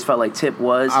I always felt like Tip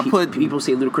was. People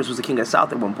say Ludacris was the king of the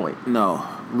South at one point. No,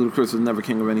 Ludacris was never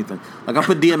king of anything. Like I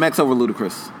put DMX over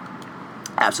Ludacris.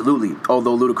 Absolutely.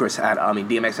 Although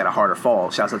DMX had a harder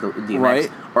fall. Shouts out to DMX.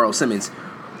 Right. Earl Simmons,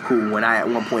 who when I at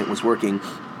one point was working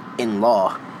in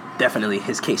law, definitely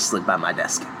his case slid by my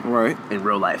desk. Right. In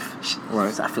real life.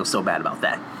 Right. So I feel so bad about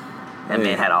that. That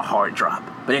man had a hard drop.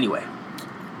 But anyway.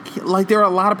 Like there are a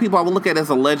lot of people I would look at as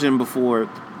a legend before.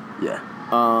 Yeah.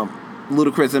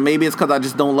 Ludacris, and maybe it's because I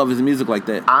just don't love his music like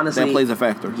that. Honestly, that plays a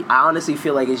factor. I honestly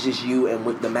feel like it's just you and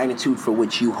with the magnitude for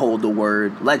which you hold the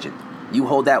word legend. You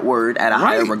hold that word at a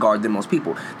higher regard than most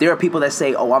people. There are people that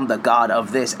say, "Oh, I'm the god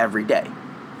of this every day."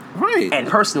 Right. And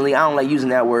personally, I don't like using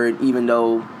that word, even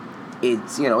though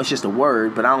it's it's just a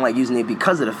word. But I don't like using it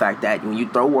because of the fact that when you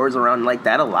throw words around like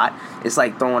that a lot, it's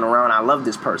like throwing around "I love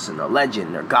this person," or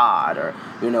legend, or God, or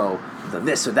the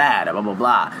this or that, or blah blah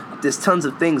blah. There's tons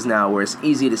of things now where it's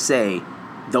easy to say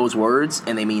those words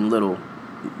and they mean little.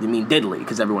 They mean diddly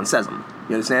because everyone says them.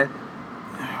 You understand?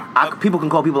 People can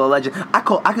call people a legend.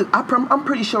 I'm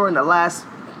pretty sure in the last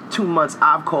 2 months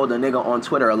I've called a nigga on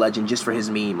Twitter a legend just for his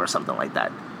meme or something like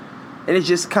that. And it's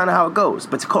just kind of how it goes.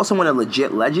 But to call someone a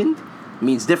legit legend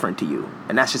means different to you.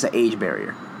 And that's just an age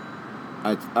barrier.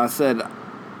 I said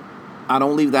I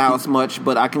don't leave the house much,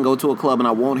 but I can go to a club and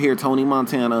I won't hear Tony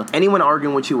Montana. Anyone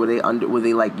arguing with you, were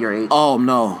they like your age? Oh,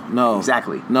 no.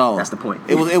 Exactly. No. That's the point.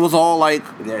 It was all like...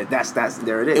 There it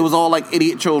is. It was all like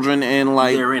idiot children and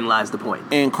like... Therein lies the point.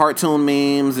 And cartoon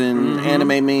memes and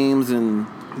anime memes and...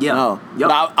 Yeah. No. Yep.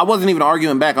 But I wasn't even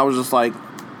arguing back. I was just like,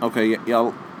 okay,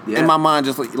 y'all... Yeah. In my mind,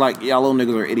 just like y'all little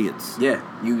niggas are idiots. Yeah.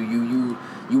 You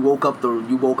woke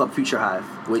up Future Hive,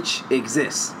 which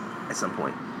exists at some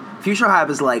point. Future Hive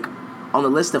is like... On the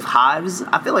list of hives,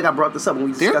 I feel like I brought this up when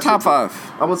we discussed... They're top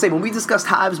 5. I would say, when we discussed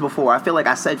hives before, I feel like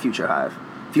I said Future Hive.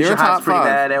 Future They're Hive's top pretty 5.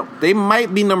 bad. They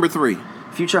might be number 3.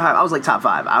 Future Hive, I was like top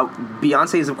 5.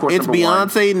 Beyonce is, of course, it's number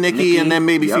Beyonce, 1. Nicki, and then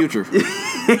maybe Future.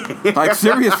 Like,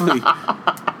 seriously.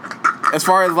 As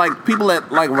far as, like, people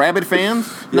that, like, rabid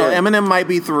fans, no, Eminem might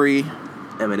be 3.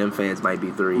 Eminem fans might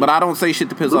be 3. But I don't say shit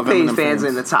to piss Luke off Eminem fans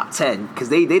in the top 10, because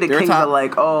they the They're kings top, are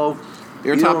like, oh...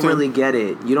 They're you top don't 10. really get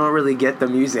it. You don't really get the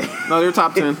music. No, they're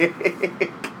top 10.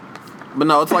 But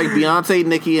no, it's like Beyonce,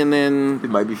 Nicki, and then...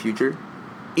 It might be Future.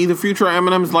 Either Future or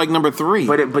Eminem's like number 3.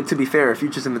 But to be fair, if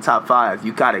Future's in the top 5,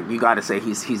 you gotta say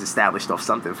he's established off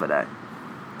something for that.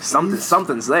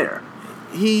 Something's there.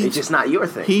 It's just not your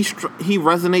thing. He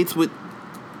resonates with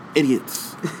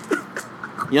idiots.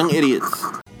 Young idiots.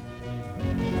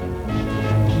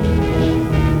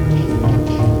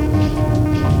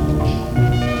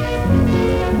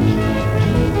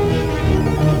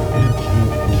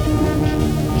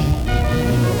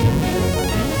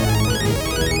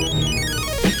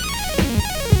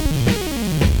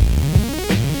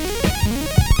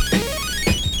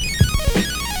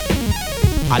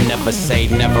 I never say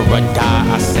never or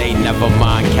die. I say never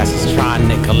mind. Cats try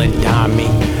nickel and dime me.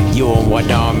 You on what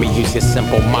army? Use your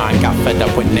simple mind. Got fed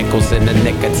up with nickels in the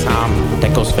nick of time.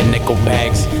 That goes for nickel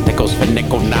bags. That goes for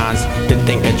nickel nines. To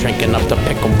think of drinking up the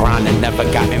pickle brine and never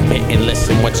gotten bitten.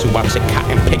 Listen what you out your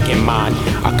cotton picking mine.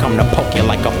 I come to poke you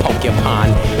like a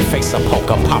porcupine. Face a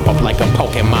poker, pop up like a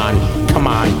Pokemon. Come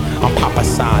on, I'm Papa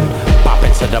San. Bop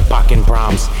into the Bakken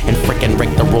Brahms. And frickin'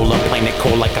 Rick the ruler, playing it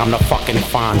cool like I'm the fucking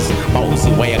Fonz. My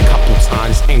Uzi weigh a couple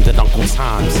tons, aimed at Uncle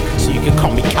Tom's. So you can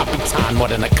call me Capitan more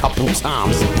than a couple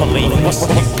times. Believe what's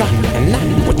what you got and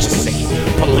not what you say.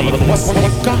 Believe what's what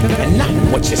you got and not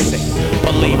what you say.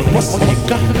 Believe what's what you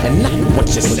got and not what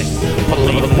you say.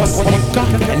 Believe what's what you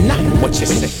got and not what you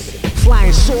say.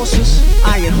 Flying saucers,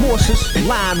 iron horses,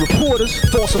 lying reporters,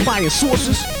 falsifying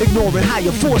sources, ignoring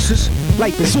higher forces.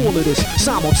 Life is all of this,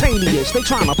 simultaneous. They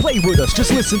tryna play with us,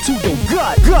 just listen to your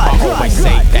gut. I always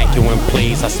say thank you and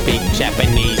please. I speak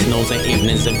Japanese, knows and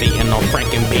evenings of eating on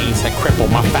Franken beans had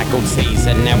crippled my faculties.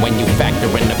 And now when you factor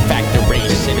in the factory,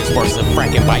 shit is worse than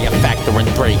fracking by a factor in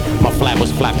 3. My flag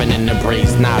was flapping in the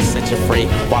breeze, now I set you free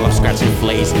while I'm scratching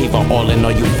fleas. Either all in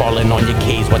or you falling on your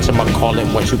keys. What you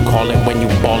call it when you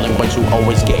ballin', but you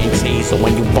always getting teased. Or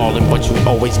when you ballin', but you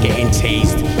always getting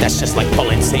teased. That's just like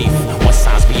pulling teeth. When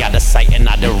signs be out of sight and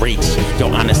out of reach. Yo,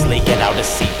 honestly, get out of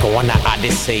seat, go on the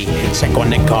Odyssey. Check on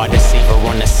the guard, deceiver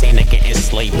on the scene and getting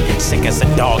sleep. Sick as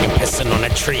a dog and pissing on a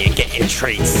tree and getting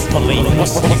treats. Believe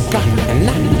what's what you got and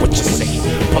not what you say.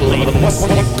 Believe what's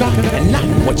what you got and not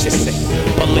what you say.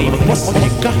 Believe what's what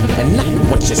you got and not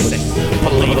what you say.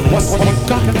 Believe what's what you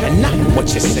got and not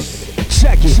what you say.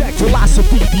 Check it.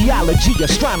 Philosophy, theology,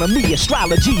 astronomy,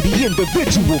 astrology. The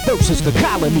individual versus the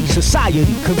colony. Society,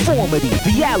 conformity,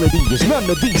 reality is none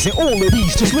of these and all of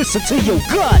these. Just listen to your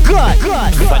gut.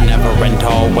 But never and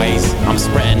always, I'm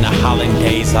spreading the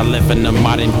holidays. I live in the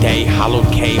modern day hollow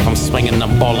cave. I'm swinging the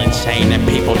ball and chain. And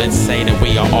people that say that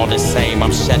we are all the same.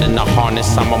 I'm shedding the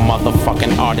harness. I'm a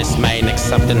motherfucking artist, man.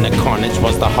 Accepting the carnage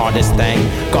was the hardest thing.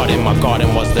 Guarding my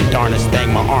garden was the darnest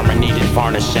thing. My armor needed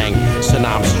varnishing. So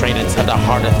now I'm straight into the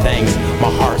heart of things.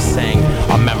 My heart sang,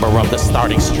 a member of the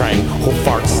starting string who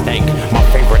farts stink. My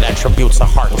favorite attributes are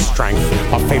heart and strength.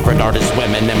 My favorite art is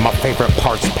women and my favorite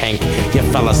part's pink. Your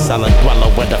fella seller dweller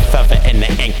with a feather in the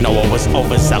ink. No, I was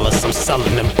overzealous. I'm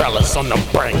selling umbrellas on the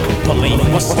brink. Believe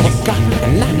what's what you got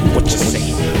and not what you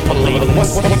say. Believe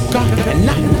what's what you got and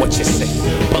not what you say.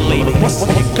 Believe what's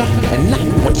what you got and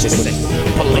not what you say.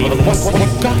 Believe what's what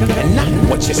you got and not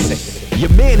what you say. Your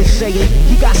man is saying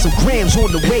he got some grams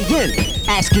on the way in.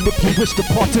 Asking if you wish to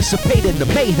participate in the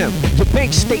mayhem. Your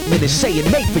bank statement is saying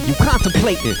mate for you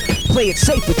contemplating. Play it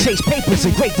safe and chase papers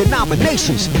in great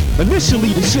denominations.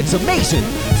 Initially the shit's amazing.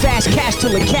 Fast cash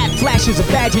till a cat flashes a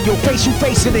badge in your face. You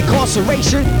facing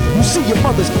incarceration. You see your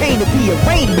mother's pain at the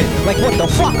arraignment. Like what the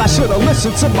fuck, I should've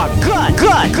listened to my gut.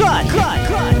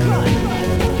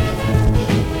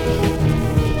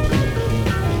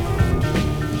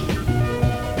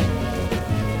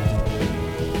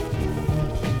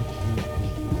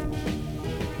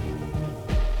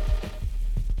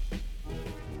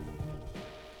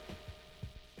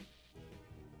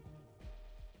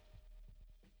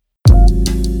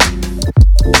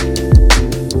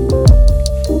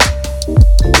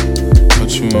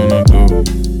 wanna do?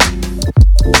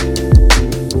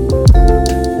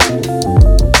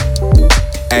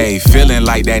 Ayy, feeling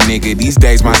like that nigga. These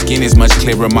days my skin is much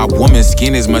clearer, my woman's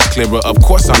skin is much clearer. Of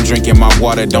course I'm drinking my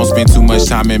water, don't spend too much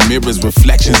time in mirrors.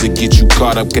 Reflections that get you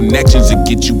caught up, connections that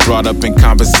get you brought up in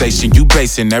conversation. You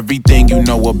basing everything you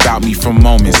know about me from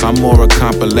moments. I'm more a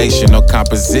compilation or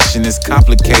composition. It's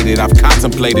complicated, I've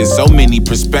contemplated so many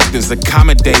perspectives,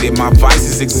 accommodated my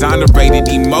vices, exonerated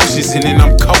emotions, and then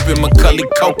I'm coping Macaulay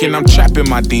Culkin. I'm trapping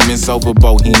my demons over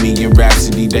Bohemian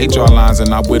Rhapsody. They draw lines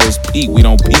and our widows peak, we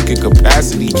don't peak at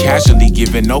capacity. Casually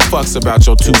giving no fucks about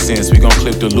your 2 cents. We gon'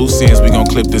 clip the loose ends, we gon'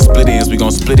 clip the split ends, we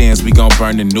gon' split ends, we gon'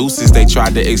 burn the nooses. They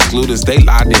tried to exclude us, they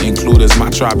lied to include us. My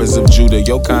tribe is of Judah,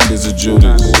 your kind is of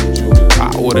Judas.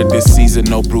 I ordered this season,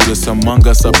 no Brutus among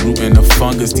us, uprooting the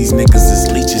fungus. These niggas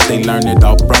is leeches, they learn it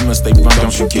all from us. They run.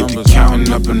 Don't you get to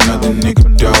counting up another nigga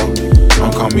dough.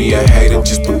 Don't call me a hater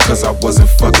just because I wasn't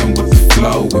fucking with the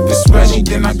flow. If it's Reggie,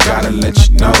 then I gotta let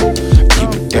you know. Keep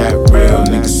it that real,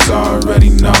 niggas already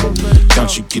know.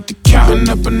 Don't you get to counting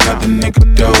up another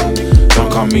nigga dough.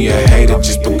 Don't call me a hater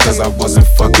just because I wasn't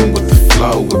fucking with the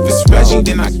flow. If it's Reggie,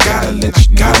 then I gotta let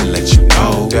you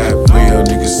know. That real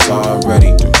niggas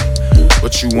already do.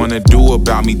 What you wanna do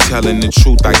about me telling the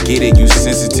truth? I get it, you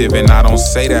sensitive, and I don't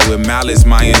say that with malice.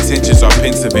 My intentions are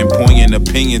pensive and poignant,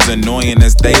 opinions annoying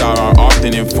as they are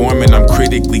often informing. I'm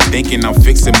critically thinking, I'm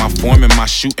fixing my form and my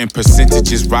shooting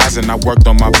percentages rising. I worked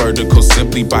on my vertical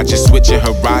simply by just switching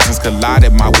horizons.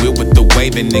 Collided my will with the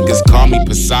wave and niggas call me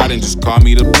Poseidon, just call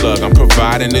me the plug. I'm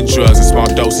providing the drugs in small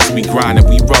doses. We grinding,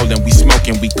 we rolling, we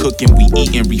smoking, we cooking, we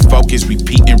eating, refocus,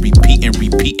 repeat and repeat and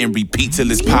repeat and repeat till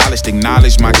it's polished.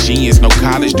 Acknowledge my genius, no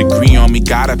college degree on me.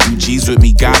 Got a few G's with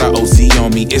me, got a OZ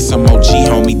on me. It's some OG,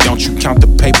 homie. Don't you count the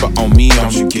paper on me.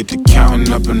 Don't you get to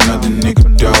counting up another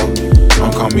nigga dough.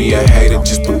 Don't call me a hater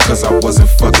just because I wasn't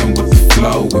fucking with the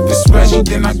flow. If it's Reggie,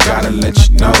 then I gotta let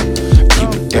you know.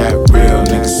 Keep it that real,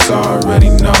 niggas already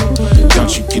know.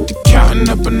 Don't you get to counting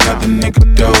up another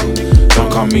nigga dough.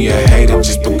 Don't call me a hater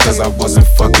just because I wasn't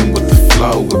fucking with the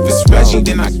flow. If it's Reggie,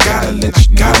 then I gotta let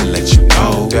you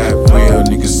know. That real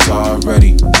niggas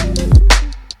already.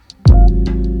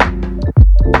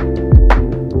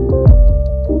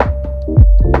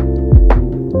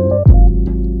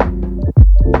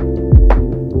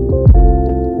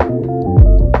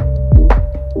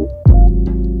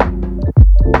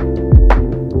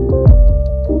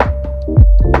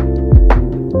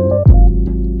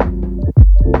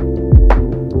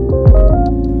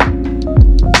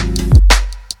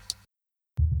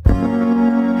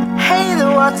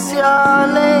 What's your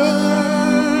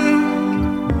name?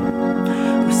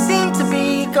 We seem to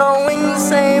be going the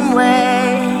same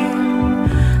way.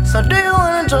 So do you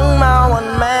wanna join my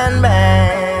one-man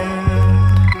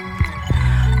band?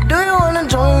 Do you wanna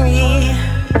join me?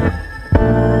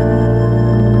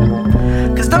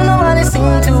 Cause don't nobody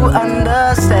seem to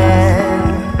understand,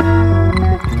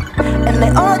 and they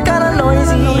all kinda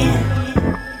noisy.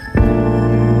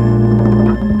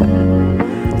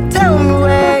 Tell me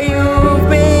where you've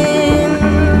been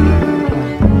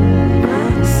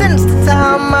since the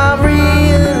time I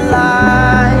realized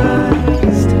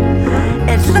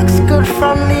it looks good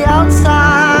from the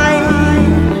outside,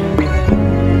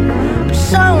 but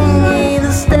show me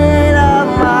the state of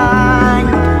mind.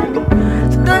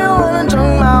 So do you wanna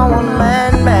join my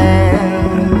one-man band?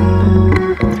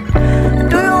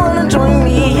 Do you wanna join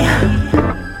me?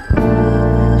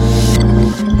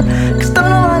 Cause don't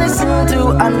nobody seem to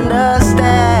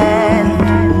understand,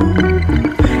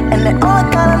 and they all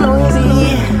kinda noisy.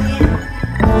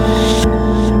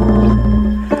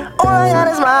 All I got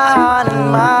is my heart in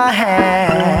my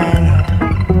hand.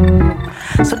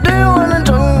 So do you wanna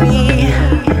join me?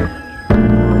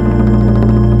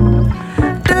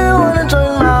 Do you wanna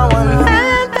join my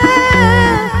one-man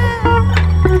band?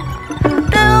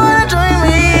 Do you wanna join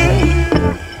me?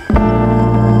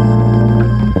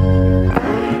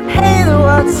 Hey,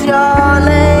 what's your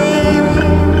name?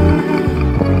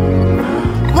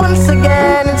 Once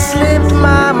again it slipped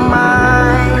my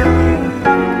mind.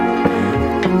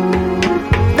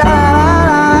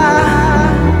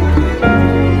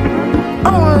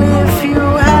 Only if you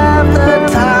have the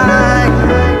time.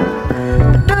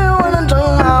 Do you wanna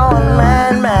join my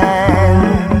one-man band?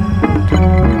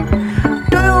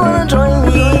 Do you wanna join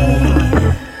me?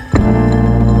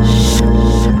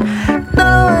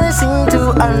 Nobody seem to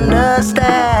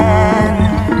understand,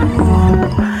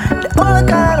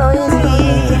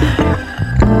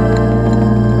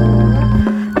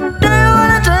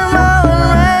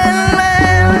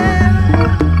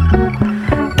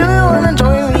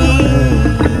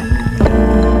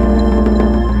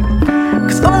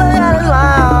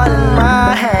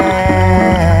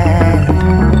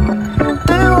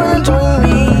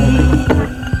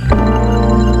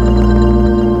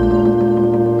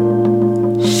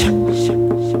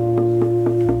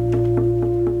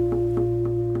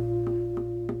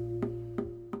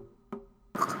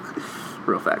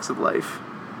 Facts of life.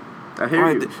 I hear All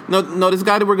right, you. no, this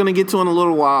guy that we're gonna get to in a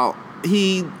little while,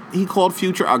 he called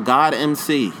Future a God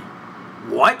MC.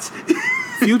 What?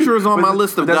 Future is on my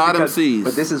list of But that's God because- MCs.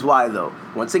 But this is why, though.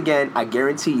 Once again, I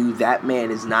guarantee you that man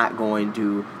is not going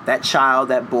to, that child,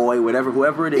 that boy,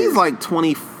 whoever it is. He's like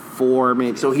 24,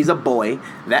 maybe. So he's a boy.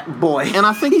 That boy. And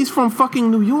I think he's from fucking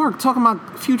New York, talking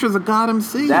about Future's a God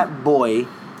MC. That boy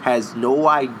has no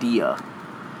idea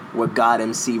what God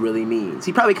MC really means.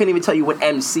 He probably couldn't even tell you what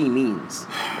MC means.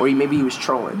 Or maybe he was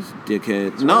trolling.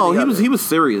 Dickhead. one No, or the he other. was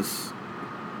serious.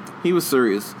 He was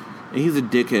serious. And he's a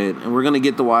dickhead. And we're going to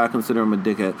get to why I consider him a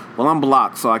dickhead. Well, I'm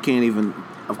blocked, so I can't even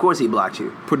Of course he blocked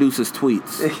you. produce his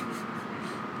tweets.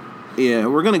 Yeah,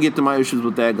 we're going to get to my issues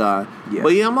with that guy. Yeah. But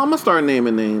yeah, I'm going to start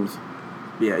naming names.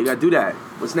 Yeah, you gotta do that.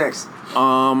 What's next?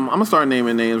 I'm going to start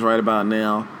naming names right about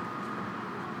now.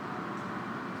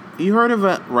 You heard of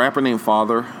a rapper named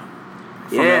Father?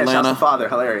 From Yeah, Atlanta? shouts to Father.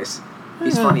 Hilarious.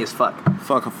 He's Yeah. funny as fuck.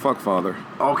 Fuck Father.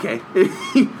 Okay.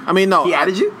 I mean, no. He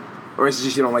added you? Or is it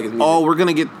just you don't like his music? Oh, we're going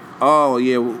to get... Oh,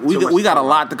 yeah. Too much We got a to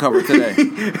lot to cover today.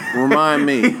 Remind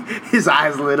me. His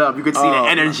eyes lit up. You could see the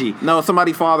energy. No,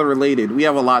 somebody father related. We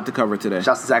have a lot to cover today.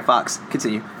 Shouts to Zach Fox.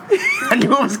 Continue. I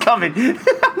knew it was coming. I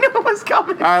knew it was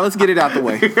coming. All right, let's get it out the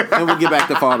way. Then we'll get back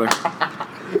to father.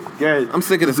 Good. I'm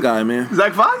sick of this guy, man.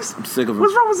 Zach Fox? I'm sick of him.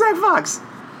 What's wrong with Zach Fox?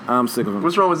 I'm sick of him.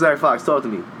 What's wrong with Zach Fox? Talk to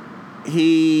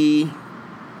me.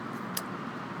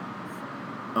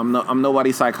 I'm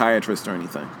nobody's psychiatrist or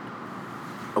anything.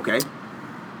 Okay.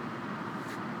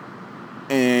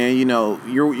 And you know,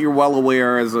 you're well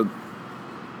aware as a,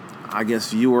 I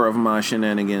guess, viewer of my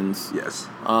shenanigans. Yes.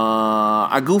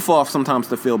 I goof off sometimes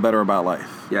to feel better about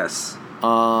life. Yes.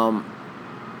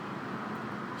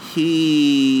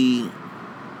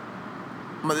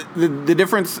 The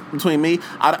difference between me,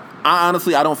 I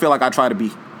honestly, I don't feel like I try to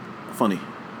be funny.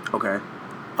 Okay.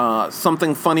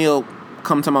 Something funny will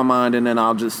come to my mind, and then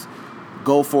I'll just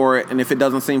go for it. And if it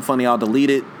doesn't seem funny, I'll delete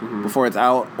it before it's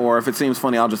out. Or if it seems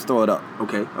funny, I'll just throw it up.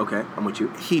 Okay. I'm with you.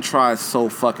 He tries so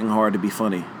fucking hard to be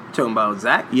funny. Talking about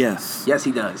Zach? Yes. Yes,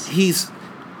 he does.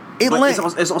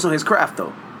 But It's also his craft,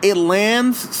 though. it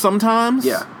lands sometimes.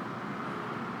 Yeah.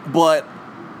 But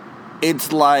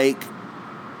it's like,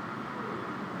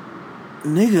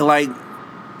 nigga, like,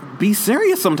 be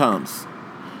serious sometimes.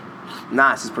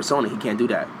 Nah, it's his persona. He can't do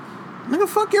that. Nigga,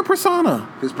 fuck your persona.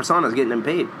 His persona's getting him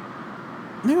paid.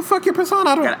 Nigga, fuck your persona.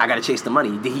 I gotta chase the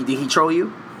money. Did he troll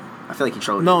you? I feel like he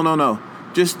trolled you. No.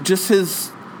 Just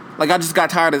his, like, I just got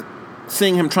tired of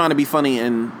seeing him trying to be funny,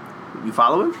 and You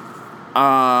follow him?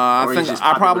 I Or think he's just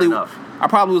I popular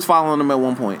probably was following him at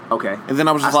one point. Okay. And then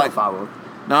I was just still like, follow him.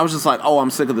 no, I was just like, oh, I'm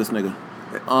sick of this nigga.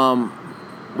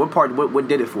 What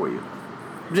did it for you?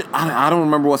 I don't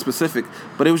remember what specific,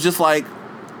 but it was just like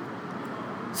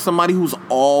somebody who's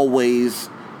always.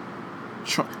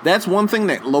 That's one thing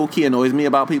that low key annoys me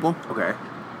about people. Okay.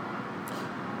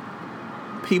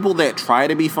 People that try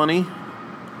to be funny.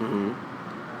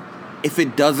 If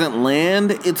it doesn't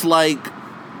land, it's like,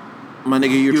 my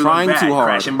nigga, you're You trying look bad, too hard.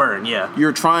 Crash and burn, yeah.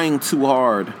 You're trying too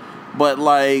hard. But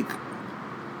like,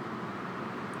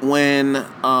 when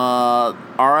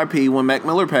R.I.P. when Mac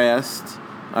Miller passed,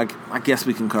 I guess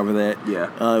we can cover that.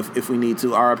 Yeah. If we need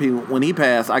to. R.I.P. when he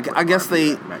passed, I guess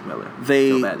they Mac Miller. they-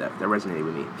 feel bad that resonated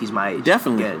with me. He's my age.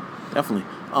 definitely Again. definitely.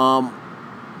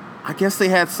 I guess they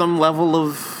had some level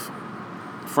of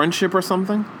friendship or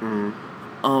something.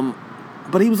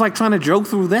 But he was like trying to joke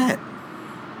through that.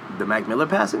 The Mac Miller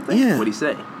passing thing? Yeah. What'd he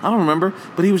say? I don't remember,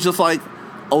 but he was just like,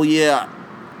 oh yeah,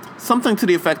 something to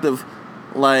the effect of,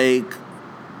 like,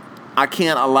 I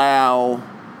can't allow,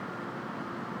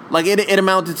 like, it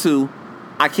amounted to,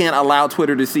 I can't allow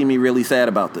Twitter to see me really sad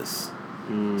about this.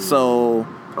 So,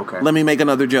 Okay. let me make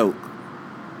another joke.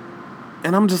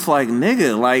 And I'm just like,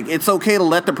 nigga, like, it's okay to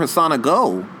let the persona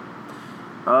go.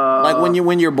 Like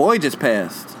when your boy just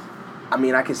passed. I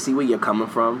mean, I can see where you're coming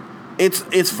from. It's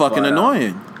fucking But,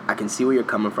 annoying. I can see where you're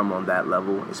coming from on that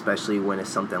level, especially when it's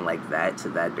something like that to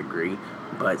that degree.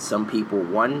 But some people,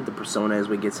 one, the persona is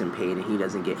what gets him paid, and he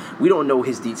doesn't get. We don't know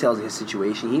his details of his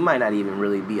situation. He might not even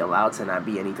really be allowed to not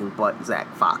be anything but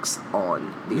Zach Fox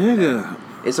on the internet. Nigga.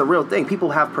 It's a real thing.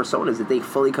 People have personas that they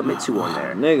fully commit to on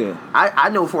there. Nigga. I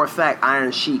know for a fact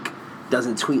Iron Sheik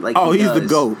doesn't tweet like Oh, he he's does. the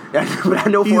GOAT. But I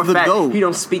know He's for a the fact GOAT. he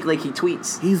don't speak like he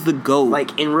tweets. He's the GOAT.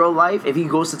 Like in real life, if he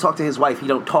goes to talk to his wife, he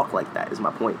don't talk like that. Is my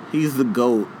point. He's the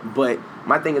GOAT. But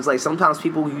my thing is like sometimes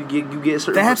people you get a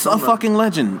certain. That's a persona. fucking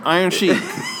legend. Iron Sheik.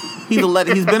 He's a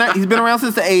legend. He's been around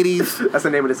since the 80s. That's the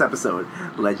name of this episode.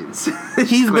 Legends.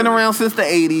 He's been around since the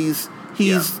 80s.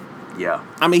 Yeah.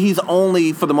 I mean, he's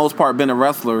only, for the most part, been a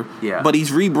wrestler. Yeah. But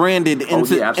he's rebranded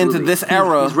into this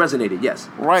era. He's resonated, yes.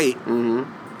 Right. Mm-hmm.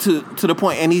 To the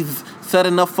point. And he's said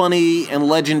enough funny and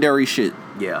legendary shit.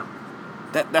 Yeah.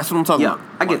 That's what I'm talking about.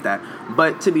 Yeah, I get that.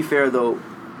 But to be fair, though,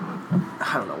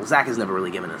 I don't know. Zach has never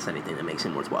really given us anything that makes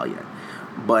him worthwhile yet.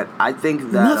 But I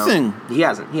think that... Nothing. He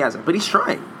hasn't. But he's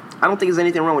trying. I don't think there's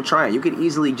anything wrong with trying. You could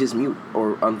easily just mute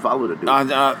or unfollow the dude.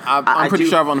 I'm pretty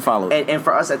sure I've unfollowed. And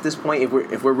for us at this point,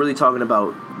 if we're really talking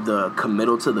about the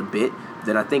committal to the bit,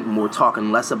 then I think we're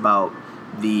talking less about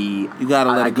the you gotta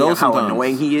let it go how sometimes.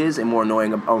 annoying he is, and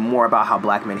more about how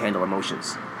black men handle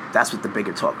emotions. That's what the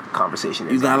bigger conversation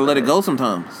is. You gotta let it go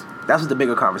sometimes. That's what the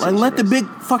bigger conversation is. Like, let the big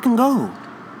fucking go.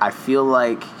 I feel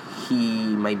like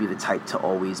he might be the type to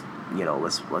always,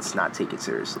 let's not take it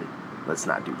seriously. Let's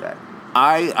not do that.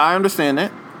 I understand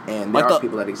that. And there are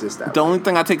people that exist that way. The only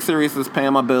thing I take serious is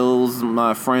paying my bills,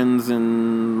 my friends,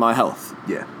 and my health.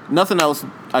 Yeah. Nothing else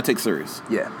I take serious.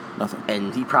 Yeah. Nothing.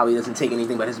 And he probably doesn't take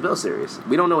anything but his bill serious.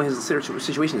 We don't know what his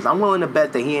situation is. I'm willing to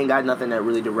bet that he ain't got nothing that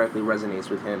really directly resonates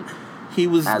with him. He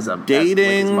was dating...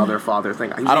 As his mother-father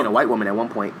thing. He was dating a white woman at one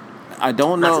point. I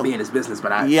don't know. Not to be in his business,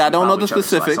 but I don't know the each other,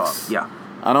 specifics. so I saw it. Yeah.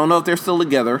 I don't know if they're still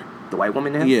together. The white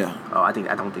woman and him? Yeah. Oh, I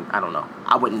don't know.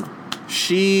 I wouldn't.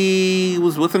 She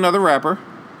was with another rapper.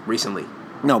 Recently?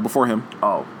 No, before him.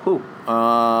 Oh, who?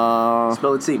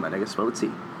 Spell the T, my nigga. Spell the T.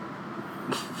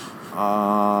 That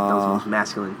was the most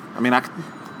masculine. I mean,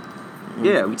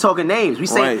 yeah, we talking names. We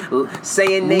say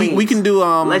saying names. We can do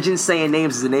Legends saying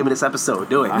names is the name of this episode.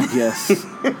 Do it. I guess.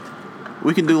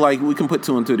 we can put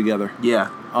 2 and 2 together. Yeah.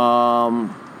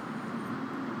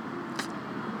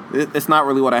 It's not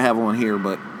really what I have on here,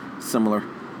 but similar.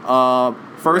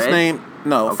 First Red? name,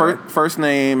 no. Okay. First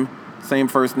name, same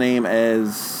first name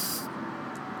as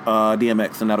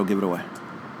DMX, and that'll give it away.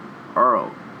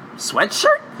 Earl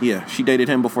Sweatshirt? Yeah, she dated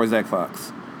him before Zach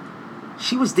Fox.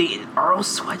 She was dating Earl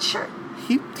Sweatshirt.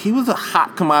 He was a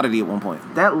hot commodity at one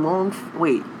point. That long.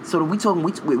 Wait. So we talking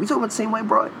about the same white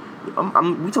broad? We talking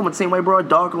about the same white broad,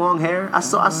 dark long hair. I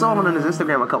saw him on his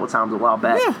Instagram a couple times a while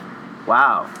back. Yeah.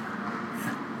 Wow.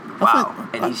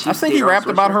 I think he rapped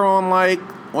about her on like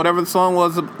whatever the song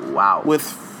was. Wow. With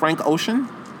Frank Ocean.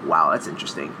 Wow, that's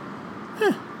interesting.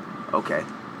 Yeah. Okay.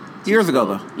 Years ago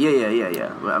though.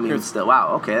 Yeah. I mean, still,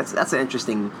 wow. Okay, that's an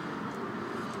interesting.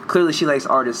 Clearly, she likes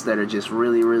artists that are just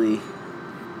really, really.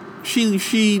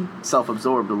 She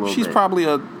self-absorbed a little bit. She's probably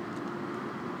a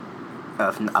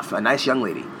nice young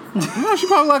lady. No, she's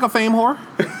probably like a fame whore.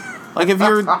 Like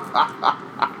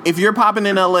if you're popping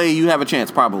in LA, you have a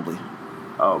chance probably.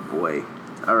 Oh boy!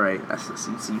 All right, I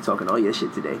see you talking all your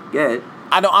shit today. Go ahead.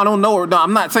 I don't know her. No,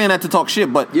 I'm not saying that to talk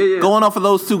shit, but going off of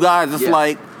those 2 guys, it's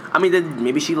like. I mean, then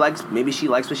maybe she likes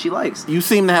what she likes. You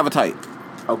seem to have a type.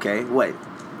 Okay, what?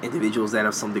 Individuals that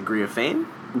have some degree of fame?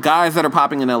 Guys that are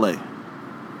popping in LA.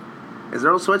 Is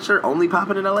Earl Sweatshirt only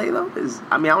popping in LA though?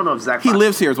 I don't know if Zach. He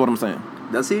lives here, is what I'm saying.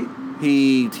 Does he?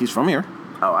 He's from here.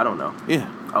 Oh, I don't know. Yeah.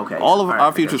 Okay. All of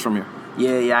our Future's from here.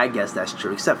 Yeah, I guess that's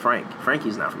true. Except Frank.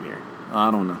 Frankie's not from here. I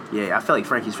don't know. Yeah, I feel like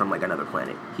Frankie's from like another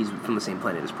planet. He's from the same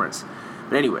planet as Prince.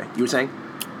 But anyway, you were saying?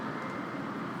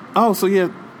 Oh, so yeah.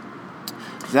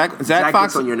 Zach Fox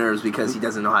gets on your nerves because he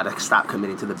doesn't know how to stop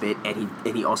committing to the bit,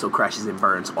 and he also crashes and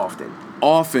burns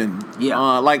often. Yeah.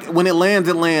 Like when it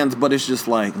lands, but it's just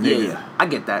like yeah. I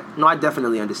get that. No, I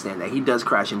definitely understand that. He does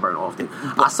crash and burn often.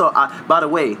 By the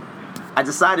way, I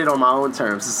decided on my own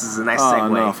terms. This is a nice segue.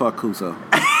 Oh no, fuck Kuso.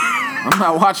 I'm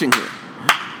not watching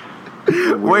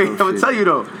it. Wait, I'm gonna tell you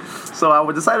though. So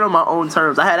I decided on my own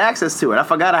terms. I had access to it. I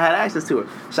forgot I had access to it.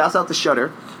 Shouts out to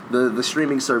Shudder, the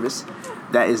streaming service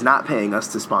that is not paying us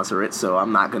to sponsor it, so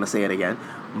I'm not gonna say it again.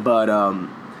 But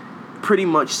pretty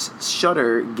much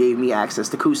Shudder gave me access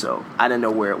to Kuso. I didn't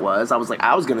know where it was. I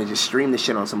was gonna just stream this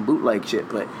shit on some bootleg shit,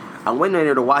 but I went in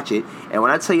there to watch it, and when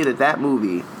I tell you that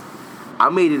movie, I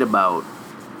made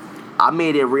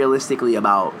it realistically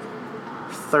about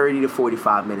 30 to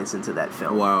 45 minutes into that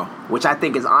film. Wow. Which I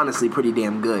think is honestly pretty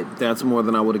damn good. That's more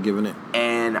than I would have given it.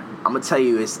 And I'm going to tell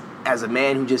you, as a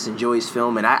man who just enjoys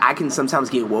film, and I can sometimes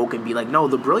get woke and be like, no,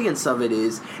 the brilliance of it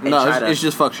is... it's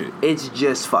just fuck shit. It's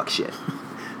just fuck shit.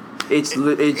 It's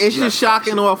just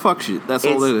shocking all fuck shit. That's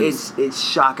all it is. It's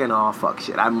shocking all fuck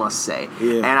shit, I must say.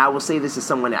 Yeah. And I will say this as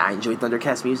someone that I enjoy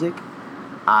Thundercats music.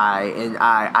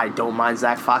 I don't mind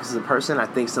Zach Fox as a person. I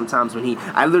think sometimes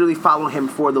I literally follow him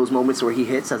for those moments where he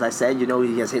hits. As I said,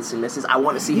 he has hits and misses. I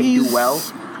want to see him do well.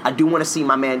 I do want to see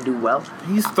my man do well.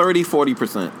 He's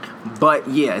 30-40%. But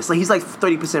yeah, it's like he's like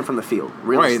 30% from the field.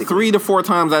 Realistically. Right, 3 to 4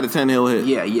 times out of 10 he'll hit.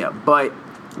 Yeah. But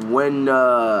when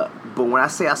I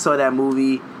say I saw that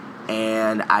movie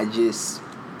and I just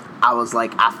I was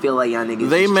like, I feel like y'all niggas.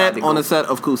 They just met tried to on go- the set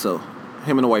of Kuso.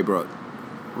 Him and the white broad.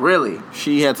 Really?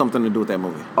 She had something to do with that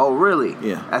movie. Oh, really?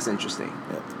 Yeah. That's interesting.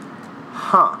 Yeah.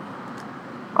 Huh.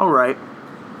 All right.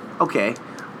 Okay.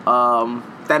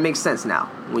 That makes sense now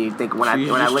when you think when I She's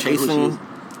look just at who chasing-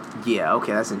 she's. Yeah.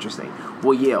 Okay, that's interesting.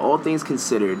 Well, yeah. All things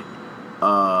considered,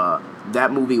 that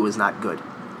movie was not good.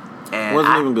 And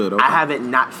Wasn't even good, okay. I haven't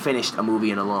not finished a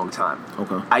movie in a long time.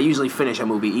 Okay. I usually finish a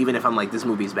movie even if I'm like, this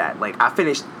movie's bad. Like I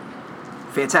finished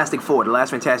Fantastic Four, the last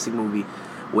Fantastic movie,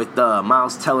 with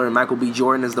Miles Teller and Michael B.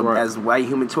 Jordan as as White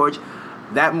Human Torch.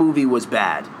 That movie was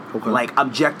bad. Okay. Like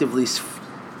objectively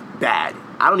bad.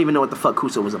 I don't even know what the fuck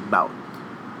Kuso was about.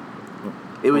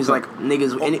 It was Okay. like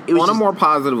niggas. And it was on just, a more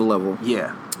positive level.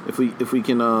 yeah, If we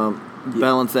can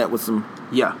balance that with some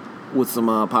yeah.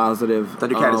 positive.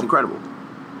 Thundercat is incredible.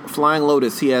 Flying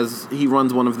Lotus. He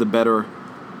runs one of the better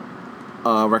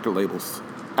record labels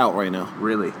out right now.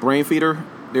 Really? Brain Feeder.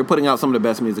 They're putting out some of the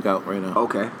best music out right now.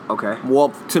 Okay. Okay. Well,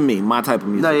 to me, my type of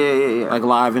music. No, yeah. Like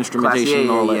live instrumentation and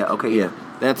all that. Yeah. Okay. Yeah.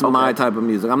 That's Okay. my type of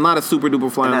music. I'm not a super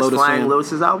duper Flying And that's Lotus Flying fan.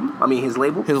 Lotus's album. I mean, his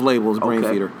label. His label is Brain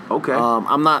Okay. Feeder. Okay.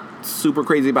 I'm not super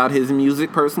crazy about his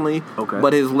music personally. Okay.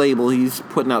 But his label, he's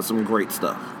putting out some great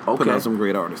stuff. Putting Okay. out some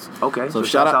great artists. Okay, So so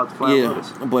shout shouts out to Flying yeah,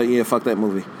 Lotus. But yeah, fuck that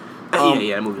movie.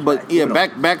 Yeah, that movie's But bad. yeah, You know.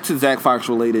 back to Zach Fox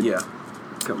related. Yeah.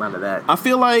 Come out of that. I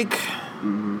feel like,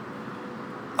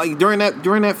 like during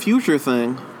that Future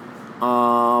thing,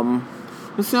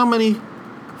 let's see how many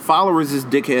followers this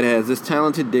dickhead has. This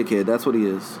talented dickhead. That's what he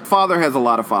is. Father has a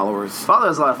lot of followers. Father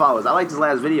has a lot of followers. I liked his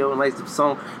last video and liked the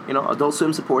song. You know, Adult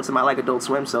Swim supports him. I like Adult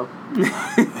Swim, so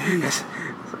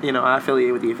you know, I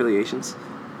affiliate with the affiliations.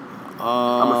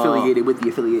 I'm affiliated with the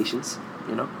affiliations.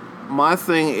 You know. My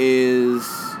thing is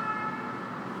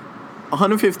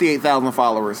 158,000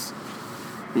 followers.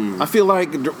 I feel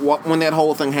like when that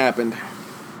whole thing happened,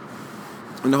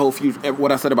 and the whole future,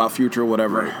 what I said about Future or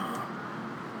whatever, Right.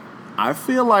 I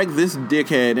feel like this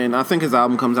dickhead, and I think his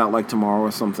album comes out like tomorrow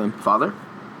or something. Father.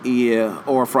 Yeah,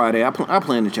 or Friday. I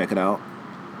plan to check it out.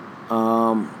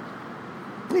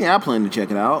 Yeah, I plan to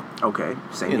check it out. Okay.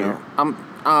 Same You here. know,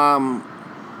 I'm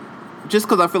just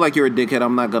because I feel like you're a dickhead,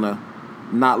 I'm not gonna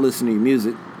not listen to your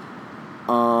music.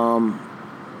 But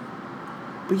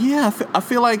yeah, I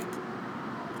feel like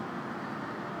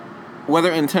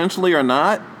whether intentionally or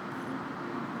not,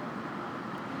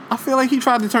 I feel like he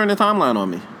tried to turn the timeline on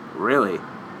me. Really?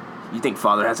 You think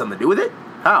Father had something to do with it?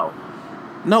 How?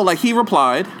 No, like he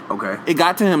replied. Okay. It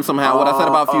got to him somehow. What I said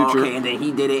about Future. Okay, and then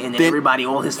he did it, and then Then- everybody,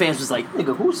 all his fans was like,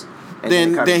 "Nigga, who's?" And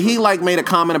Then it cut then him he short. like made a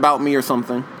comment about me or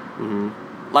something.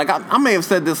 Like I may have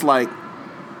said this like,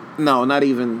 no, not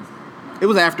even. It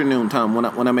was afternoon time when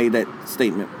I made that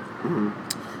statement.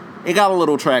 It got a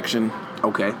little traction,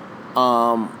 Okay.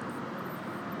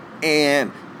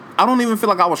 and I don't even feel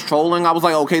like I was trolling. I was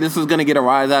like, okay, this is gonna get a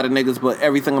rise out of niggas, but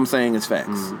everything I'm saying is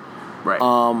facts. Right.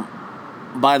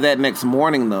 By that next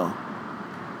morning though,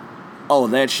 oh,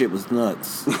 that shit was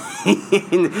nuts.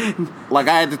 Like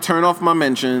I had to turn off my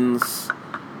mentions,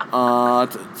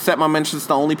 set my mentions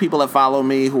to only people that follow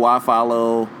me, who I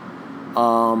follow.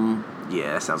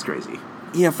 Yeah, that sounds crazy.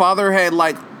 Yeah, Father had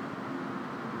like,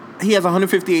 he has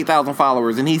 158,000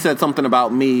 followers, and he said something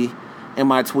about me in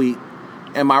my tweet,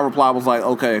 and my reply was like,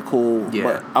 okay, cool. Yeah,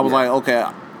 But I was yeah. like, okay,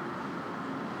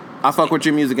 I fuck with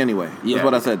your music anyway. Yeah. That's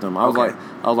what I said to him. I was Okay.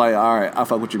 like, all right, I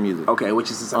fuck with your music. Okay,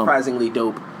 which is a surprisingly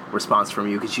dope response from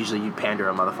you, because usually you pander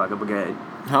a motherfucker, but go ahead.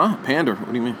 Huh? Pander? What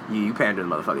do you mean? You pander to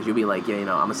motherfuckers. You'll be like, yeah, you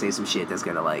know, I'm gonna say some shit that's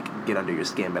gonna like get under your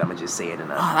skin, but I'm gonna just say it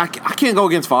in a. I can't go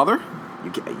against Father.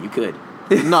 You could.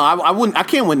 No, I wouldn't. I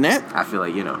can't win that. I feel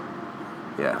like, you know.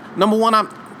 Yeah. Number one,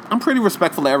 I'm pretty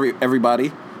respectful of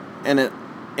everybody, but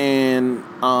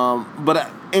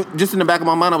just in the back of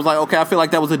my mind, I was like, okay, I feel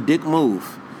like that was a dick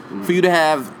move for you to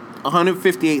have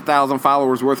 158,000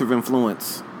 followers worth of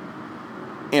influence,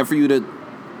 and for you to,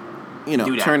 you know,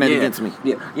 Do that. turn that Yeah. against me.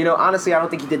 Yeah. You know, honestly, I don't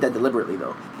think he did that deliberately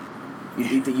though.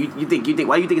 You think?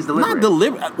 Why do you think it's deliberate? Not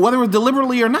deliberate, whether it was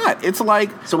deliberately or not. It's like,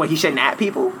 So what? He shouldn't at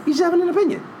people. He's just having an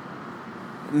opinion.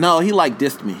 no, he like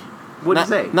dissed me. What'd he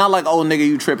say? Not like, oh nigga,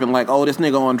 you tripping. Like, oh, this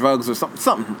nigga on drugs or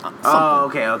something. Oh,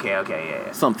 okay,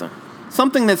 yeah.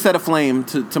 Something that set a flame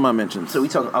to my mentions. So we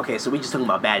just talking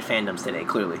about bad fandoms today,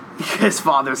 clearly, because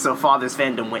Father's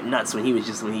fandom went nuts when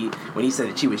he said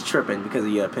that she was tripping because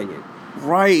of your opinion.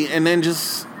 Right, and then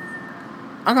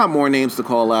I got more names to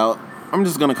call out. I'm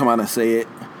just gonna come out and say it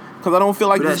because I don't feel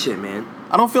like Do that this. shit, man.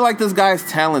 I don't feel like this guy's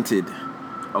talented.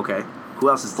 Okay, who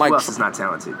else is not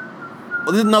talented?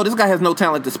 No, this guy has no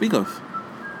talent to speak of.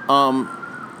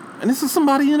 And this is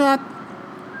somebody, you know,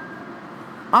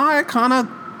 I kind of.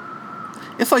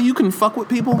 It's like you can fuck with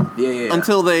people Yeah.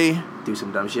 until they Do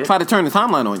some dumb shit. try to turn the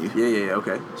timeline on you. Yeah.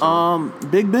 Okay. So,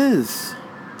 Big Biz.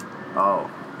 oh,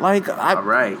 Like all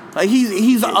right. Like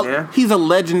he's a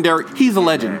legendary. He's a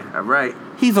legend. Yeah, all right.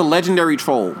 He's a legendary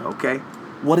troll. Okay.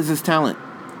 What is his talent?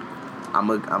 I'm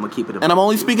gonna keep it. And I'm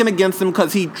only speaking against him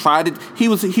because he tried it. He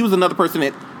was another person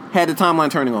that had the timeline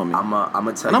turning on me. I'm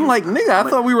gonna tell you. And I'm like, nigga, I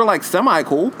thought we were like semi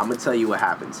cool. I'm gonna tell you what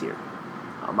happens here.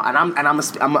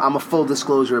 I'm a full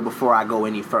disclosure before I go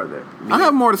any further. I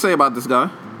have more to say about this guy.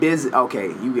 Biz,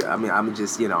 okay, I'm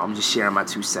just sharing my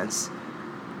 2 cents.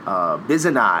 Biz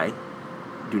and I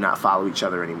do not follow each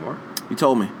other anymore. You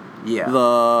told me. Yeah.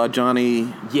 The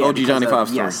Johnny, OG Johnny 5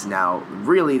 story. Yes. Now,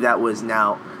 really,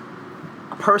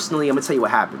 personally, I'm gonna tell you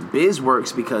what happened. Biz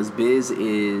works because Biz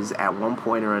is at one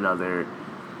point or another.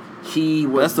 He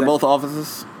was. That's to both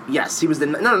offices. Yes, he was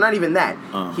not even that.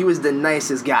 He was the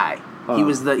nicest guy.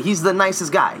 He's the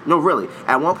nicest guy. No, really.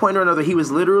 At one point or another, he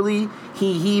was literally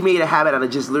he made a habit out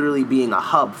of just literally being a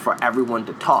hub for everyone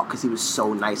to talk because he was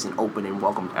so nice and open and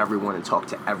welcomed everyone and talked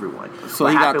to everyone. So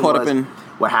he got caught up in.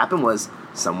 What happened was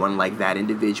someone like that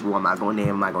individual. I'm not going to name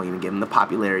him. I'm not going to even give him the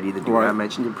popularity. The dude I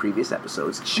mentioned in previous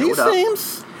episodes showed up. He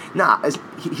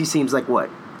seems like what?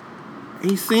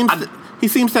 He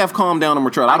seems to have calmed down and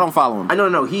matured. I don't follow him. I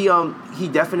know. He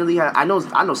definitely had. I know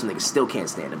some niggas still can't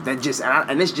stand him. That just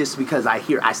and it's just because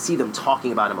I see them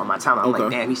talking about him on my timeline. I'm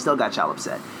like, damn, he still got y'all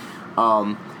upset.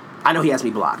 I know he has me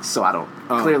blocked, so I don't.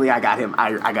 Clearly, I got him.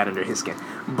 I got under his skin.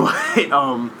 But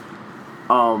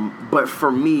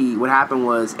for me, what happened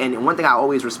was, and one thing I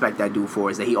always respect that dude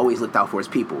for is that he always looked out for his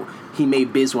people. He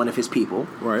made Biz one of his people.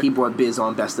 Right. He brought Biz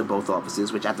on Best of Both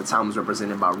Offices, which at the time was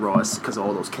represented by Ross because of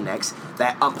all those connects.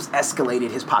 That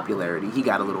escalated his popularity. He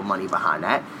got a little money behind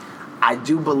that. I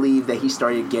do believe that he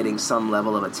started getting some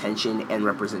level of attention and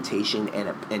representation and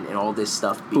all this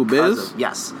stuff because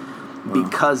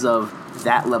because of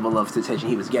that level of attention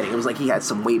he was getting. It was like he had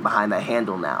some weight behind that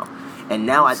handle now. And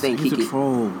now I think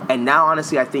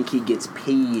honestly, I think he gets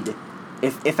paid,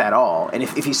 if at all, and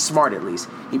if he's smart at least,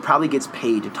 he probably gets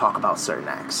paid to talk about certain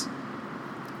acts.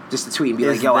 Just to tweet and be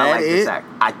like, "Yo, I like this act."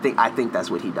 I think that's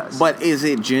what he does. But is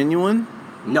it genuine?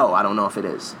 No, I don't know if it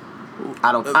is.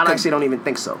 I actually don't even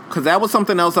think so. Because that was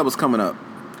something else that was coming up.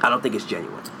 I don't think it's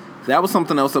genuine. That was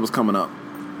something else that was coming up.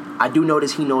 I do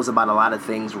notice he knows about a lot of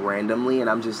things randomly, and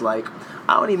I'm just like,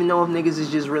 I don't even know if niggas is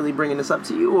just really bringing this up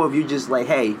to you, or if you just like,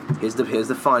 hey, here's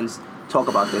the funds, talk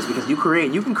about this, because you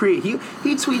can create.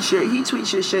 He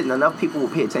tweets shit, and enough people will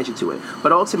pay attention to it.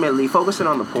 But ultimately, focusing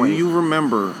on the point. Do you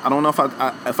remember? I don't know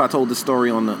if I told this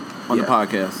story on the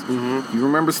podcast. Mm-hmm. You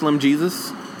remember Slim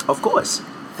Jesus? Of course.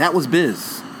 That was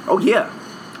Biz. Oh yeah.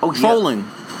 Trolling.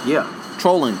 Yeah.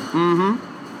 Trolling.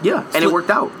 Mm-hmm. Yeah, and it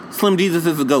worked out. Slim Jesus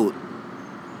is a GOAT.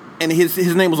 And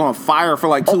his name was on fire for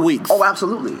like 2 weeks. Oh,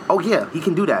 absolutely. Oh, yeah, he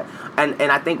can do that. And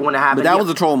I think when it happened... But that was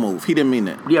a troll move. He didn't mean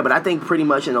that. Yeah, but I think pretty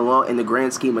much in the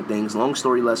grand scheme of things, long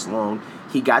story less long,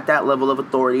 he got that level of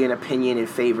authority and opinion and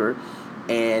favor,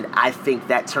 and I think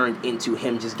that turned into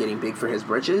him just getting big for his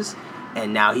britches,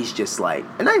 and now he's just like...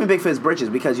 And not even big for his britches,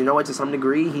 because you know what, to some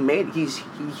degree,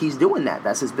 he's doing that.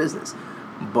 That's his business.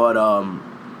 But,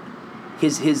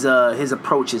 His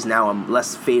approach is now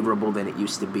less favorable than it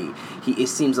used to be. It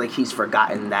seems like he's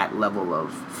forgotten that level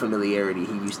of familiarity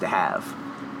he used to have.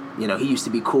 You know, he used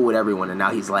to be cool with everyone, and now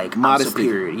he's like, I'm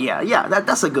superior. Yeah,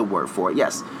 that's a good word for it.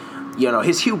 Yes, you know,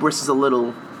 his hubris is a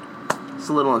little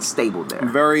unstable there.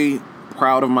 I'm very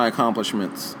proud of my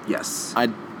accomplishments. Yes, I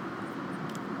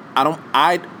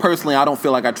personally don't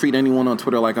feel like I treat anyone on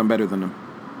Twitter like I'm better than them.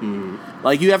 Mm-hmm.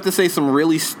 Like, you have to say some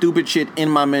really stupid shit in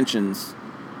my mentions.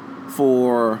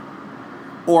 Or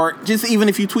just even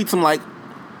if you tweet some like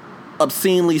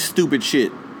obscenely stupid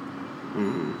shit,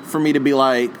 for me to be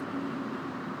like,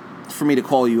 for me to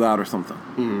call you out or something.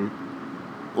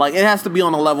 Mm-hmm. Like, it has to be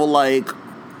on a level like,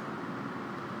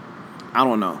 I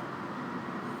don't know.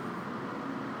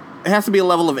 It has to be a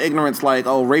level of ignorance like,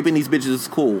 oh, raping these bitches is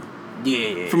cool.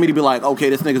 Yeah. For me to be like,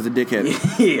 okay, this nigga's a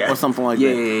dickhead. Yeah. Or something like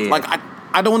that. Yeah. Like,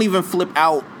 I don't even flip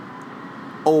out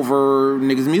over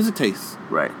niggas' music tastes.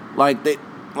 Right.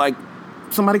 Like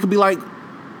somebody could be like,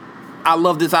 I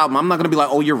love this album. I'm not gonna be like,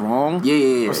 oh, you're wrong.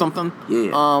 Yeah. Or something.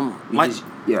 Yeah.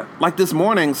 Like this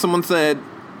morning, someone said,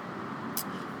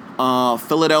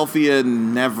 Philadelphia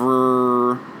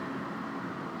never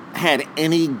had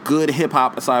any good hip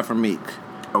hop aside from Meek.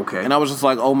 Okay. And I was just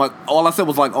like, all I said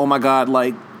was like, oh my God,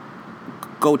 like,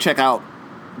 go check out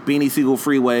Beanie Siegel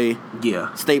Freeway.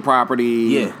 Yeah. State Property.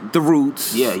 Yeah. The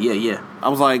Roots. Yeah. I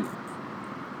was like,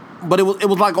 but it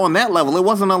was like on that level. It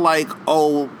wasn't like,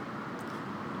 oh,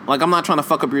 like, I'm not trying to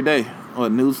fuck up your day.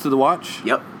 What, news to the watch?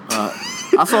 Yep.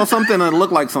 I saw something that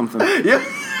looked like something. Yeah.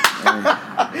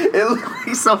 It looked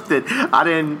like something. I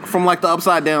didn't. From like the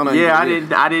upside down. I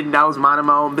didn't. I was minding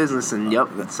my own business, and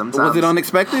sometimes. Was it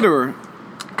unexpected or?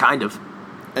 Kind of.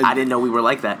 I didn't know we were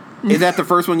like that. Is that the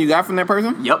first one you got from that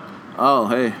person? Yep. Oh,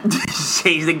 hey.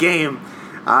 Changed the game.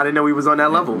 I didn't know we was on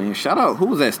that level. Man, shout out. Who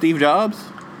was that? Steve Jobs?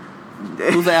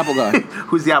 Who's the Apple guy?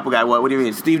 Who's the Apple guy? What do you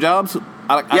mean? Steve Jobs?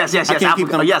 Yes.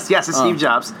 Apple, yes, it's Steve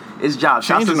Jobs. It's Jobs.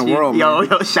 Changing the world, man.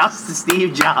 Yo, shouts to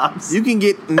Steve Jobs. You can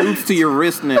get nudes to your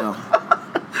wrist now.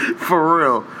 For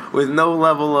real. With no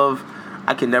level of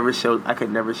I could never share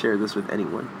this with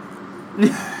anyone.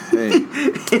 Hey.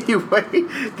 Anyway,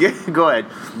 go ahead.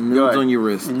 Nudes on your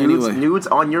wrist. Nudes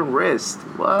on your wrist.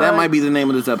 What? That might be the name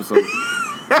of this episode.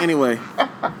 Anyway.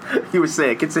 You were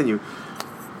saying, continue.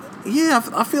 Yeah,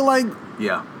 I feel like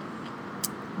Yeah.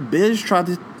 Biz tried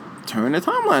to turn the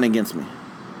timeline against me.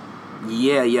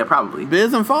 Yeah, probably.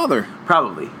 Biz and Father.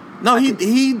 Probably. No,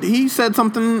 he said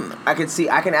something. I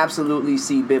can absolutely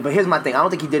see Biz, but here's my thing. I don't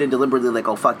think he did it deliberately, like,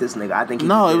 oh, fuck this nigga. I think he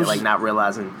did it, like, not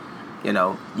realizing, you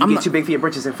get too big for your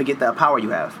britches and forget the power you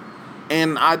have.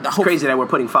 And it's crazy that we're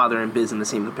putting Father and Biz in the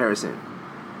same comparison.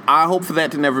 I hope for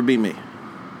that to never be me.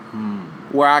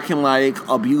 Where I can, like,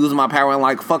 abuse my power and,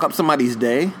 like, fuck up somebody's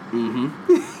day.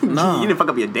 Mm-hmm. No. You didn't fuck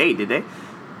up your day, did they?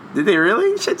 Did they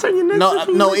really? Shit turn your neck?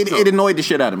 No, it annoyed the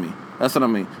shit out of me. That's what I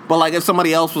mean. But, like, if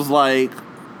somebody else was, like,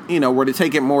 were to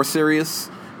take it more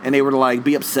serious and they were to, like,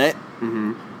 be upset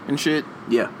and shit.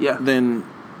 Yeah. Then,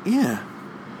 yeah.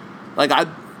 Like, I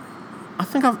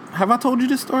think have I told you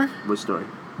this story? What story?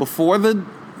 Before the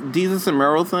Jesus and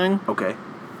Mero thing. Okay.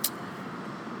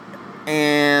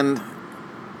 And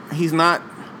he's not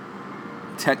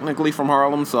technically from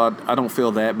Harlem, so I don't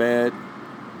feel that bad.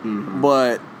 Mm-hmm.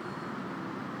 But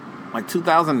like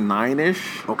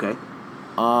 2009-ish. Okay.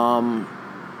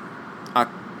 I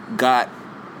got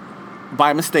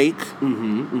by mistake.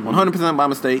 100% by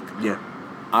mistake. Yeah.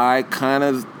 I kind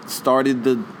of started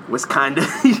the. What's kind of?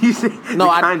 You say no,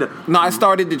 I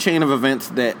started the chain of events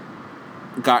that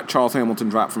got Charles Hamilton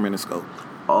dropped from Interscope.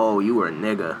 Oh, you were a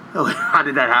nigga. How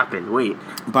did that happen? Wait.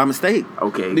 By mistake.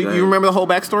 Okay. Do you remember the whole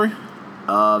backstory?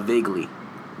 Vaguely.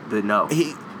 But no.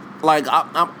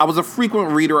 I was a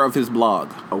frequent reader of his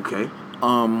blog. Okay.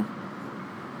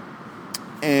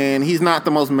 And he's not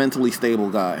the most mentally stable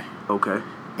guy. Okay.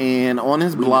 And on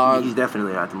his blog, he's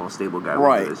definitely not the most stable guy.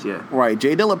 Right. This, yeah. Right.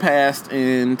 J Dilla passed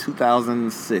in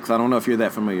 2006. I don't know if you're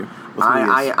that familiar with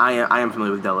I am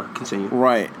familiar with Dilla. Continue.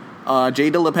 Right.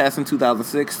 J Dilla passed in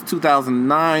 2006.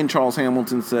 2009, Charles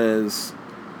Hamilton says,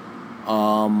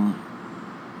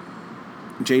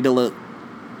 J Dilla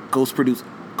ghost produce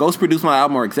my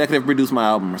album or executive produce my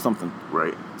album or something.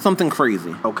 Right. Something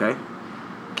crazy. Okay.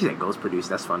 You said ghost produce.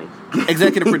 That's funny.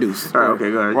 Executive produce. All right. Okay.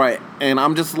 Go ahead. Right. And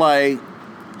I'm just like,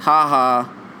 haha.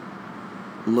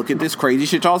 Look at this crazy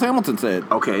shit Charles Hamilton said.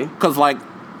 Okay. Because like,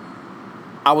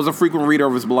 I was a frequent reader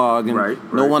of his blog, and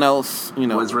no one else,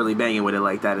 was really banging with it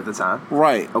like that at the time.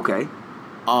 Right. Okay.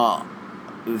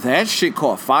 That shit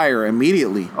caught fire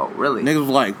immediately. Oh, really? Niggas was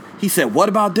like, he said, "What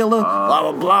about Dilla?"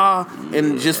 Blah blah blah,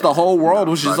 and just the whole world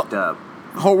was just up.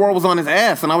 Whole world was on his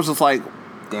ass, and I was just like,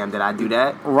 "Damn, did I do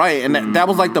that?" Right, and that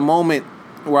was like the moment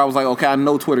where I was like, "Okay, I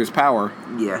know Twitter's power."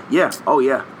 Yeah. Yeah. Oh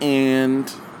yeah.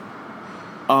 And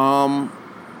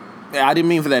I didn't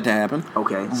mean for that to happen.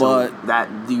 Okay, but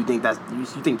do you think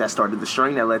that started the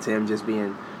string that led to him just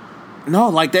being? No,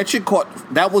 like that shit caught.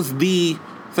 That was the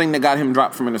thing that got him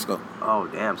dropped from Interscope. Oh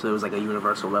damn! So it was like a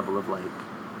universal level of like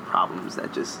problems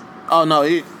that just. Oh no!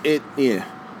 It yeah.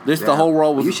 The whole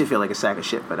world was. You should feel like a sack of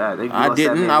shit for that. I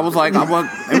didn't. I was like,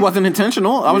 it wasn't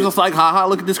intentional. I was just like, haha,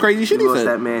 look at this crazy shit he said. Lost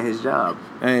that man his job.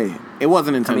 Hey, it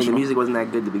wasn't intentional. I mean, the music wasn't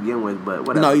that good to begin with, but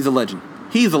whatever. No, he's a legend.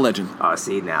 He's a legend. Oh,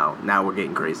 see now we're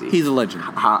getting crazy. He's a legend.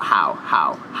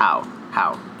 How?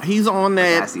 He's on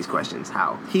that. Ask these questions.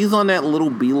 How? He's on that little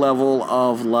B level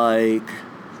of like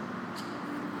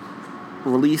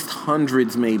released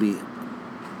hundreds maybe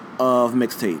of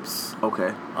mixtapes.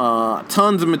 Okay.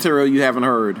 Tons of material you haven't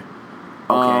heard.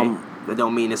 Okay. That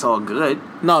don't mean it's all good.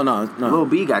 No. Lil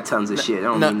B got tons of shit. That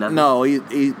don't mean nothing. No,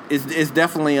 it's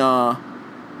definitely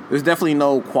there's definitely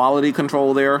no quality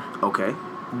control there. Okay.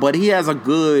 But he has a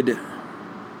good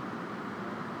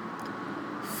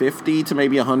 50 to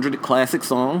maybe 100 classic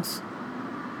songs.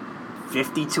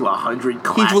 50 to 100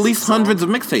 classic He's released songs? hundreds of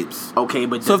mixtapes. Okay,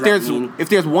 but so if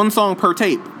there's one song per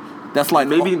tape, that's like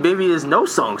maybe there's no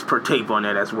songs per tape on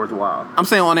there that's worthwhile. I'm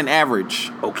saying on an average.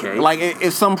 Okay. Like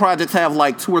if some projects have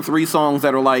like 2 or 3 songs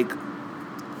that are like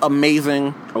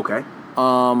amazing. Okay.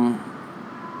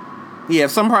 Yeah,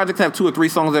 if some projects have 2 or 3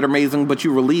 songs that are amazing, but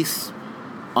you release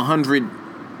 100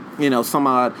 some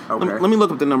odd. Okay. Let me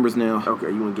look up the numbers now.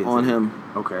 Okay, you want to get on into him?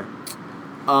 It. Okay.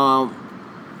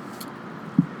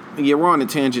 Yeah, we're on a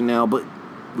tangent now, but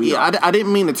I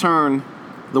didn't mean to turn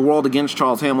the world against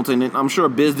Charles Hamilton, and I'm sure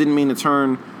Biz didn't mean to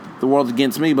turn the world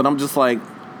against me, but I'm just like,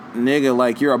 nigga,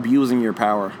 like, you're abusing your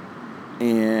power,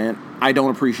 and I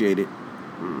don't appreciate it.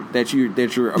 That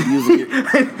you're abusing your...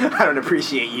 I don't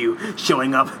appreciate you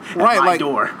showing up at my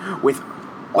door with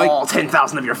all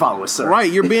 10,000 of your followers, sir.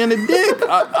 Right, you're being a dick.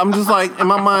 I'm just like, in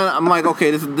my mind, I'm like,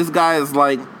 okay, this guy is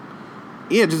like,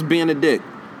 just being a dick.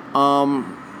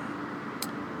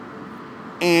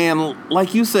 And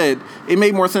like you said, it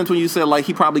made more sense when you said like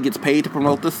he probably gets paid to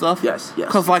promote this stuff. Yes.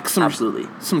 Because like some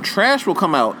trash will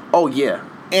come out. Oh yeah.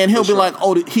 And he'll be like,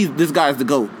 oh, this guy's the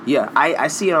GOAT. Yeah, I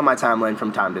see it on my timeline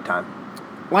from time to time.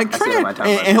 Like trash,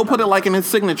 and he'll put it like in his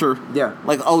signature. Yeah.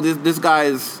 Like, oh, this guy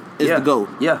is the GOAT.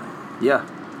 Yeah.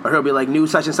 Or he'll be like, new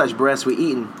such and such breasts we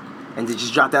eating, and to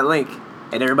just drop that link,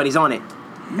 and everybody's on it.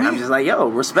 And I'm just like, yo,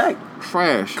 respect.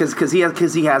 Trash. Because he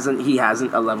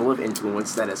hasn't a level of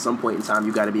influence that at some point in time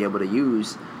you got to be able to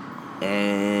use.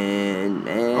 And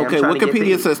okay,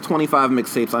 Wikipedia says 25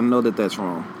 mixtapes. I know that's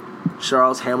wrong.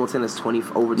 Charles Hamilton has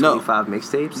 25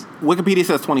 mixtapes. Wikipedia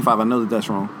says 25. I know that's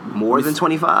wrong. More than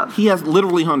 25? He has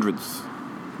literally hundreds.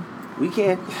 We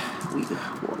can't.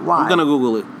 Why? I'm gonna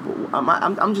Google it.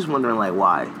 I'm just wondering, like,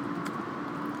 why.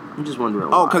 I'm just wondering.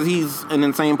 Oh, why. because he's an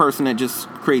insane person that just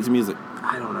creates music.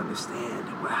 I don't understand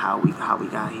how we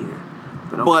got here.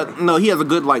 But no, he has a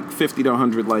good like 50 to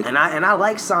 100 like. And I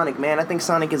like Sonic, man. I think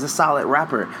Sonic is a solid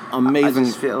rapper. Amazing. I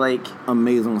just feel like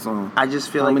amazing song. I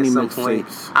just feel like at some point.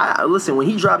 Listen, when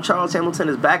he dropped Charles Hamilton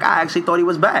is back, I actually thought he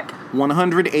was back.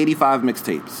 185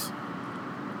 mixtapes.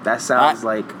 That sounds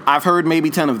like I've heard maybe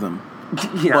 10 of them.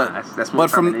 Yeah, that's more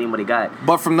than anybody got.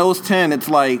 But from those 10, it's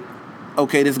like,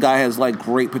 okay, this guy has like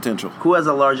great potential. Who has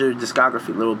a larger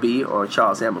discography, Lil B or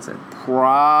Charles Hamilton?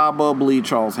 Probably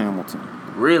Charles Hamilton.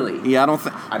 Really? Yeah, I don't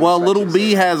think. Well, Lil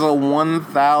B has a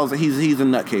 1,000. He's a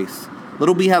nutcase.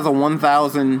 Lil B has a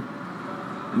 1,000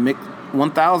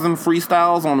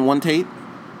 freestyles on one tape.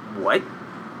 What?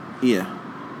 Yeah.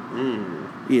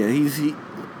 Yeah, he's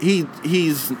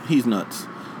nuts.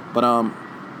 But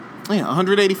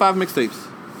 185 mixtapes.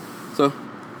 So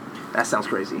that sounds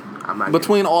crazy. I'm not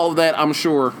between all of that, I'm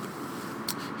sure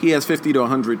he has 50 to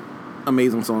 100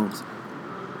 amazing songs.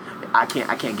 I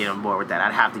can't get on board with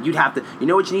that. You'd have to. You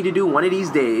know what you need to do one of these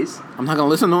days? I'm not gonna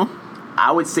listen to him. I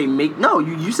would say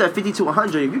you said 50 to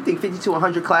 100. If you think 50 to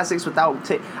 100 classics without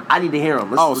I need to hear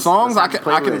them. Songs let's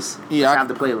have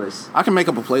the playlist. I can make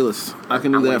up a playlist. I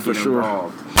can do that for sure.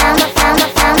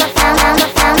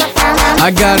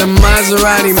 I got a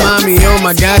Maserati mommy, oh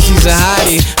my god, she's a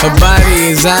hottie. Her body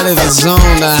is out of the zone,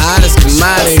 the hottest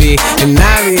commodity. And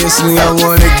obviously I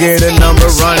wanna get a number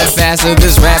running faster.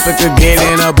 This rapper could get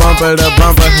in a bumper to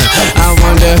bumper. I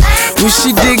wonder, would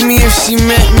she dig me if she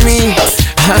met me?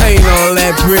 I ain't all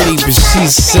that pretty, but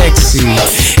she's sexy.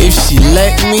 If she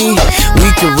let me, we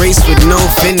could race with no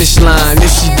finish line.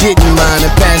 If she didn't mind the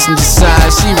passenger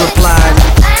side, she replied,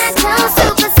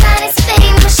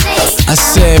 I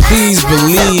said, please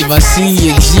believe I see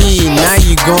your G. Now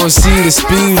you gon' see the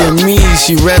speed of me.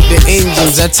 She revved the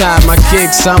engines, I tied my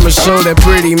kicks. I'ma show that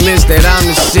pretty miss that I'm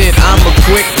the shit. I'm a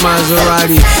quick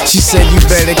Maserati. She said you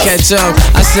better catch up.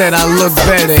 I said I look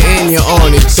better and you're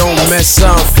on it, don't mess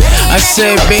up. I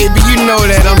said, baby, you know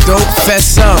that I'm dope,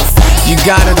 fess up. You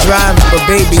gotta drive it, but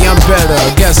baby, I'm better.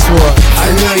 Guess what?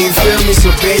 I know you feel me, so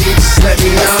baby, just let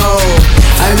me know.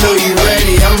 I know you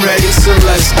ready, I'm ready, so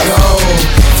let's go.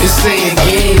 This ain't a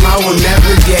game, I will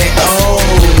never get old.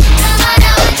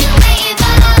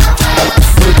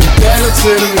 Put the pedal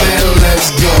to the metal, let's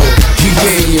go. You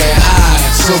gave me an eye,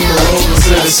 so pull over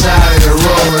to the side of the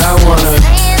road. I wanna,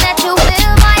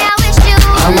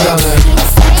 I'm gonna,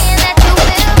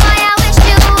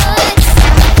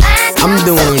 I'm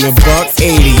doing a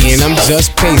 $180 and I'm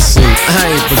just pacing. I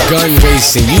ain't begun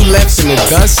racing. You left in the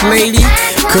dust, lady?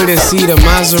 Couldn't see the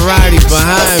Maserati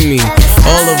behind me.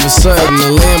 All of a sudden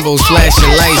the Lambo's flashing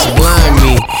lights blind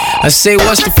me. I say,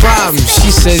 what's the problem?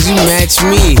 She says you match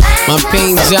me. My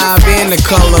paint job and the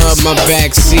color of my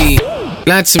backseat.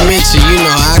 Not to mention, you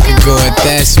know I could go at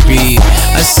that speed.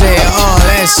 I say, oh,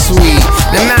 that's sweet.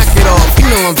 Now knock it off, you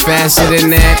know I'm faster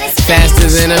than that. Faster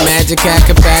than a magic cat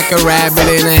could pack a rabbit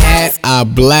in a hat. I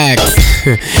black.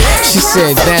 She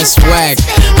said, that's whack.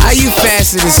 How you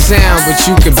faster than sound, but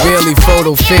you can barely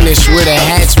photo finish with a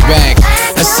hatchback?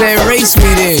 I said, race me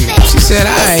then. She said,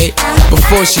 alright.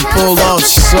 Before she pulled off,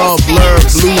 she saw a blurred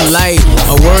blue light.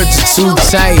 My words are too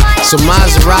tight, so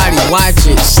Maserati, watch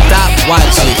it, stop,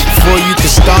 watch it. Before you can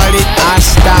start it, I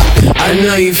stop it. I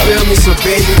know you feel me, so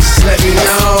baby, just let me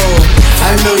know.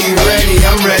 I know you ready,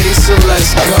 I'm ready, so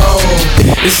let's go.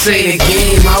 This ain't a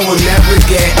game, I will never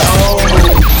get old.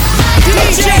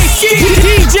 DJ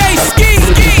Ski.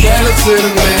 Pedal to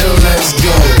the metal, let's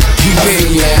go. You gave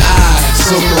me an eye,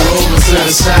 so pull over to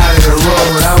the side of the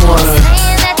road. I wanna,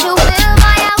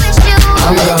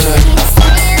 I'm gonna.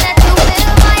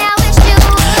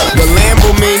 The Lambo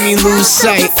made me lose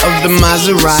sight of the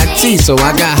Maserati, so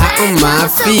I got hot on my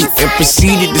feet and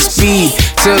proceeded to speed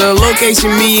to the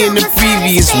location me and the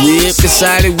previous whip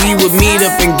decided we would meet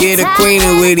up and get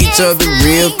acquainted with each other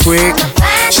real quick.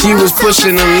 She was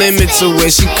pushing the limit to where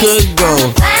she could go,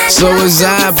 so was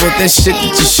I, but that shit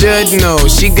that you should know.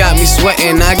 She got me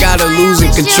sweating, I gotta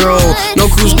losing control.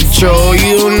 No cruise control,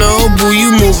 you don't know, boo,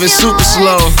 you moving super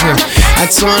slow.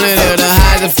 I taunted her to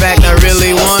hide the fact I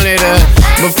really wanted her.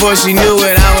 Before she knew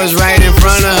it, I was right in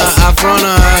front of her, I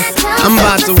fronted her. I'm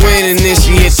about to win and then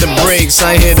she hit the brakes.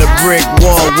 I hit a brick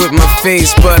wall with my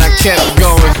face, but I kept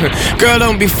going. Girl,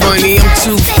 don't be funny, I'm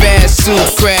too fast, too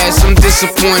crash. I'm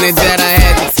disappointed that I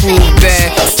had to prove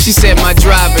that. She said my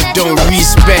driver don't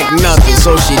respect nothing,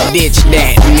 so she ditched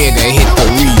that nigga, hit the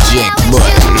reject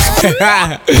button.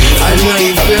 I know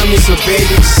you feel me, so baby,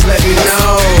 just let me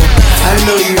know. I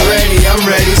know you ready, I'm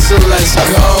ready, so let's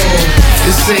go.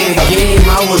 This ain't a game,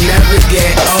 I will never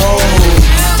get old.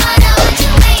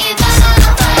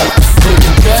 Put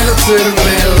the pedal to the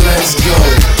metal, let's go.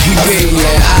 You gave me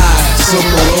an eye, so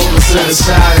pull over to the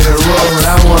side of the road.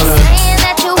 I wanna,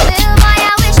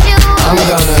 I'm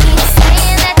gonna.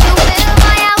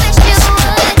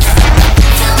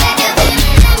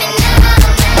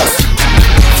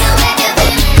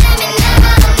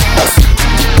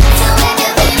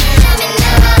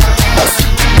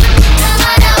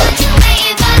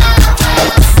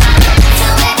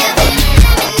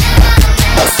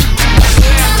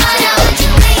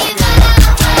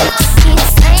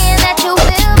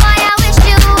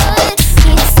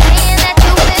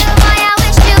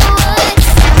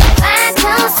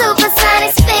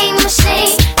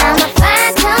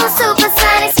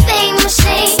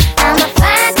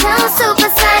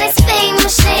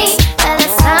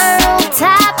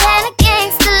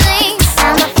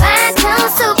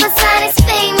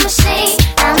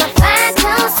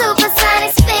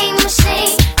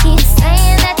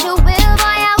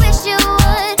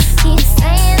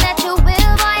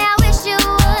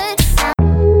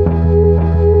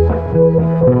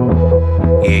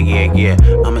 Yeah,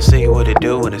 I'ma see what it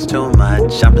do when it's too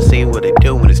much. I'ma see what it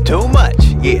do when it's too much.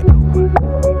 Yeah.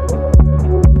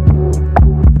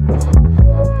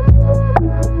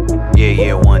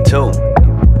 Yeah, 1, 2.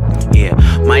 Yeah,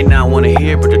 might not wanna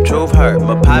hear, but the truth hurt.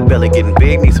 My pot belly getting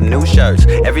big, need some new shirts.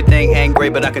 Everything ain't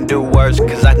great, but I can do worse,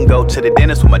 cause I can go to the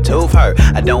dentist when my tooth hurt.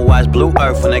 I don't watch Blue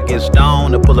Earth when I get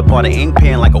stoned, or pull apart an ink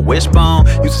pen like a wishbone.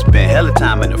 Used to spend hella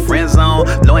time in the friend zone,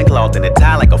 loincloth in a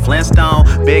tie like a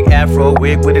Flintstone. Big afro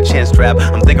wig with a chin strap,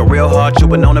 I'm thinking real hard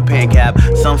chewing on a pen cap.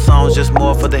 Some songs just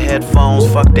more for the headphones,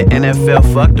 fuck the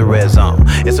NFL, fuck the red zone.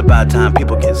 It's about time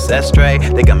people get set straight.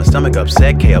 They got my stomach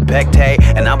upset, kale pectate,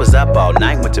 and I was up all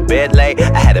night, went to bed late.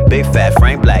 I had a big fat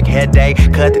Frank Black headache.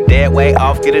 Cut the dead weight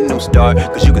off, get a new start,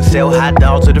 cause you can sell hot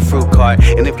dogs at the fruit cart.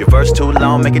 And if your verse too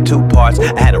long, make it 2 parts.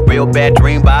 I had a real bad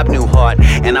dream, Bob Newhart,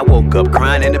 and I woke up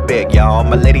crying in the bed, y'all.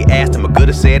 My lady asked him, I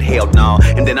could've said hell no.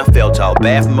 And then I felt all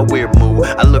bad from my weird mood.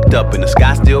 I looked up and the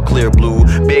sky still clear blue.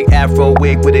 Big afro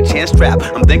wig with a chin strap,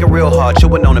 I'm thinking real hard,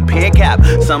 chewing on a pen cap.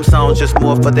 Some songs just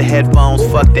more for the headphones.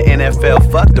 Fuck the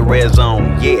NFL, fuck the red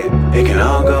zone. Yeah, it can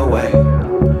all go away.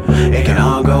 It can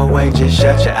all go away, just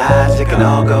shut your eyes, it can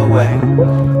all go away.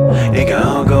 It can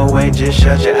all go away, just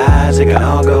shut your eyes, it can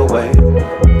all go away.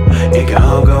 It can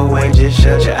all go away, just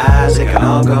shut your eyes, it can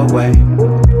all go away.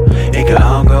 It can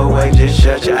all go away, just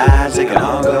shut your eyes, it can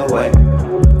all go away.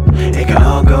 It can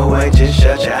all go away, just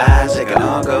shut your eyes, it can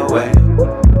all go away.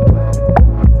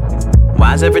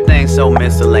 Why's everything so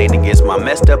miscellaneous? My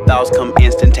messed up thoughts come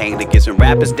instantaneous. And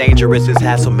rap is dangerous as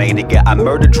Hasselmania. I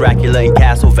murdered Dracula in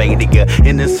Castlevania.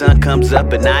 And the sun comes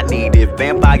up and I need it.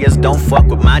 Vampires don't fuck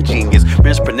with my genius.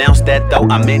 Mispronounce that though,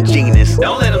 I'm ingenious.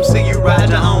 Don't let them see you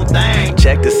ride your own thing.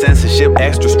 Check the censorship,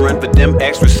 extra strength for them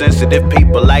extra sensitive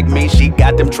people like me. She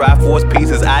got them Triforce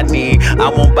pieces I need. I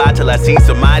won't buy till I see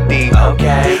some ID.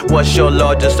 Okay, what's your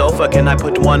largest sofa? Can I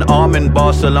put one arm in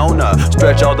Barcelona?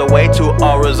 Stretch all the way to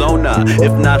Arizona.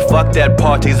 If not, fuck that,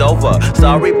 party's over.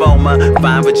 Sorry, Boma,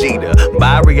 fine Vegeta.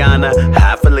 Bye, Rihanna.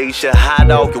 Hi, Felicia. Hot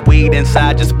dog and weed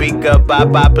inside your speaker. Bye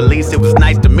bye, police. It was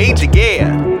nice to meet you,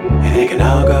 yeah. And it can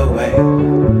all go away.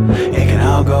 It can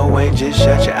all go away. Just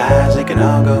shut your eyes. It can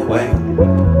all go away.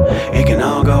 It can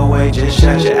all go away. Just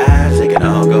shut your eyes. It can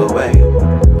all go away.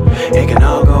 It can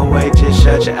all go away. Just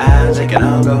shut your eyes. It can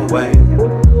all go away.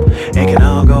 It can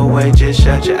all go away. Just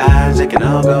shut your eyes. It can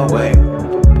all go away.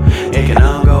 It can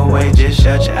all go away. Just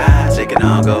shut your eyes. It can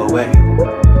all go away.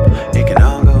 It can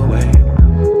all go away.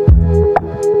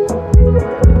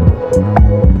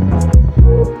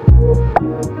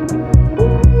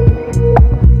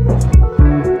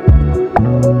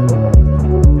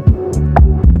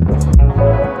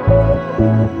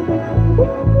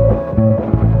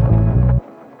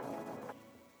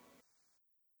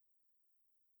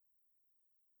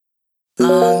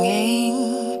 Longing,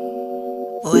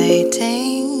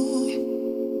 waiting,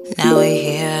 now we're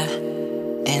here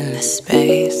in the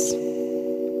space.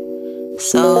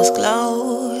 Souls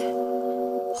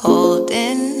glow,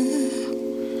 holding,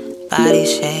 body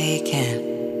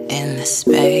shaking in the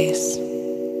space.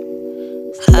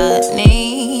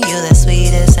 Honey, you're the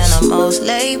sweetest and the most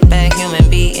laid back human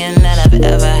being that I've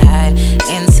ever had.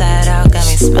 Inside out, got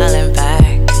me smiling back.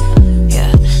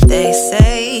 Yeah, they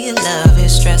say love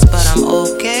is stress, but I'm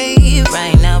okay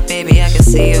right now, baby. I can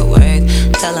see it work.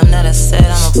 Tell them that I said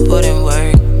I'ma put in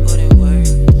work.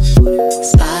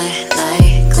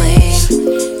 Spotlight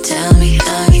gleam, tell me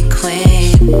I'm your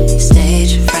queen.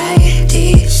 Stage fright,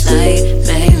 deep light,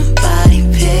 make my body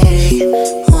pig.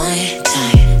 One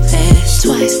time, then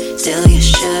twice, still your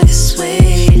sugar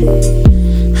sweet.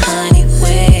 Honey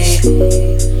wave,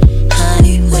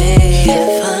 honey wave.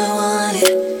 If I want it,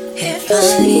 if I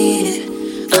need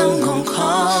it, I'm gon'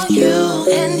 call you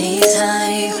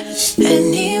anytime,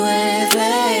 anywhere,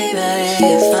 baby.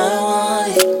 If I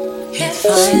want it, if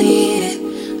I need it,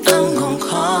 I'm gon'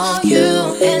 call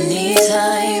you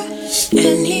anytime,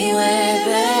 anywhere,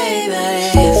 baby.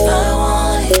 If I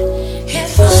want it,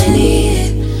 if I need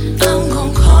it, I'm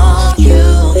gon' call you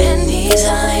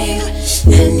anytime,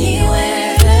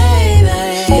 anywhere, baby.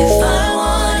 If I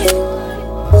want it,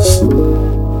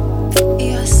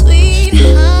 you're sweet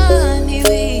honey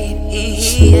weed,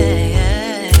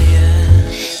 yeah.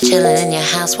 Chillin' in your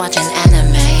house watching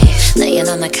anime, laying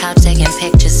on the couch taking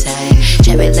pictures, say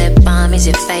cherry lip balm is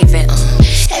your favorite,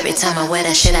 Every time I wear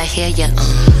that shit I hear you,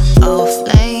 Old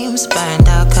flames burned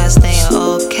out cause they are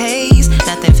old case.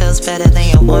 Nothing feels better than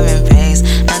your warm embrace.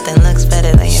 Nothing looks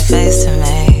better than your face to me.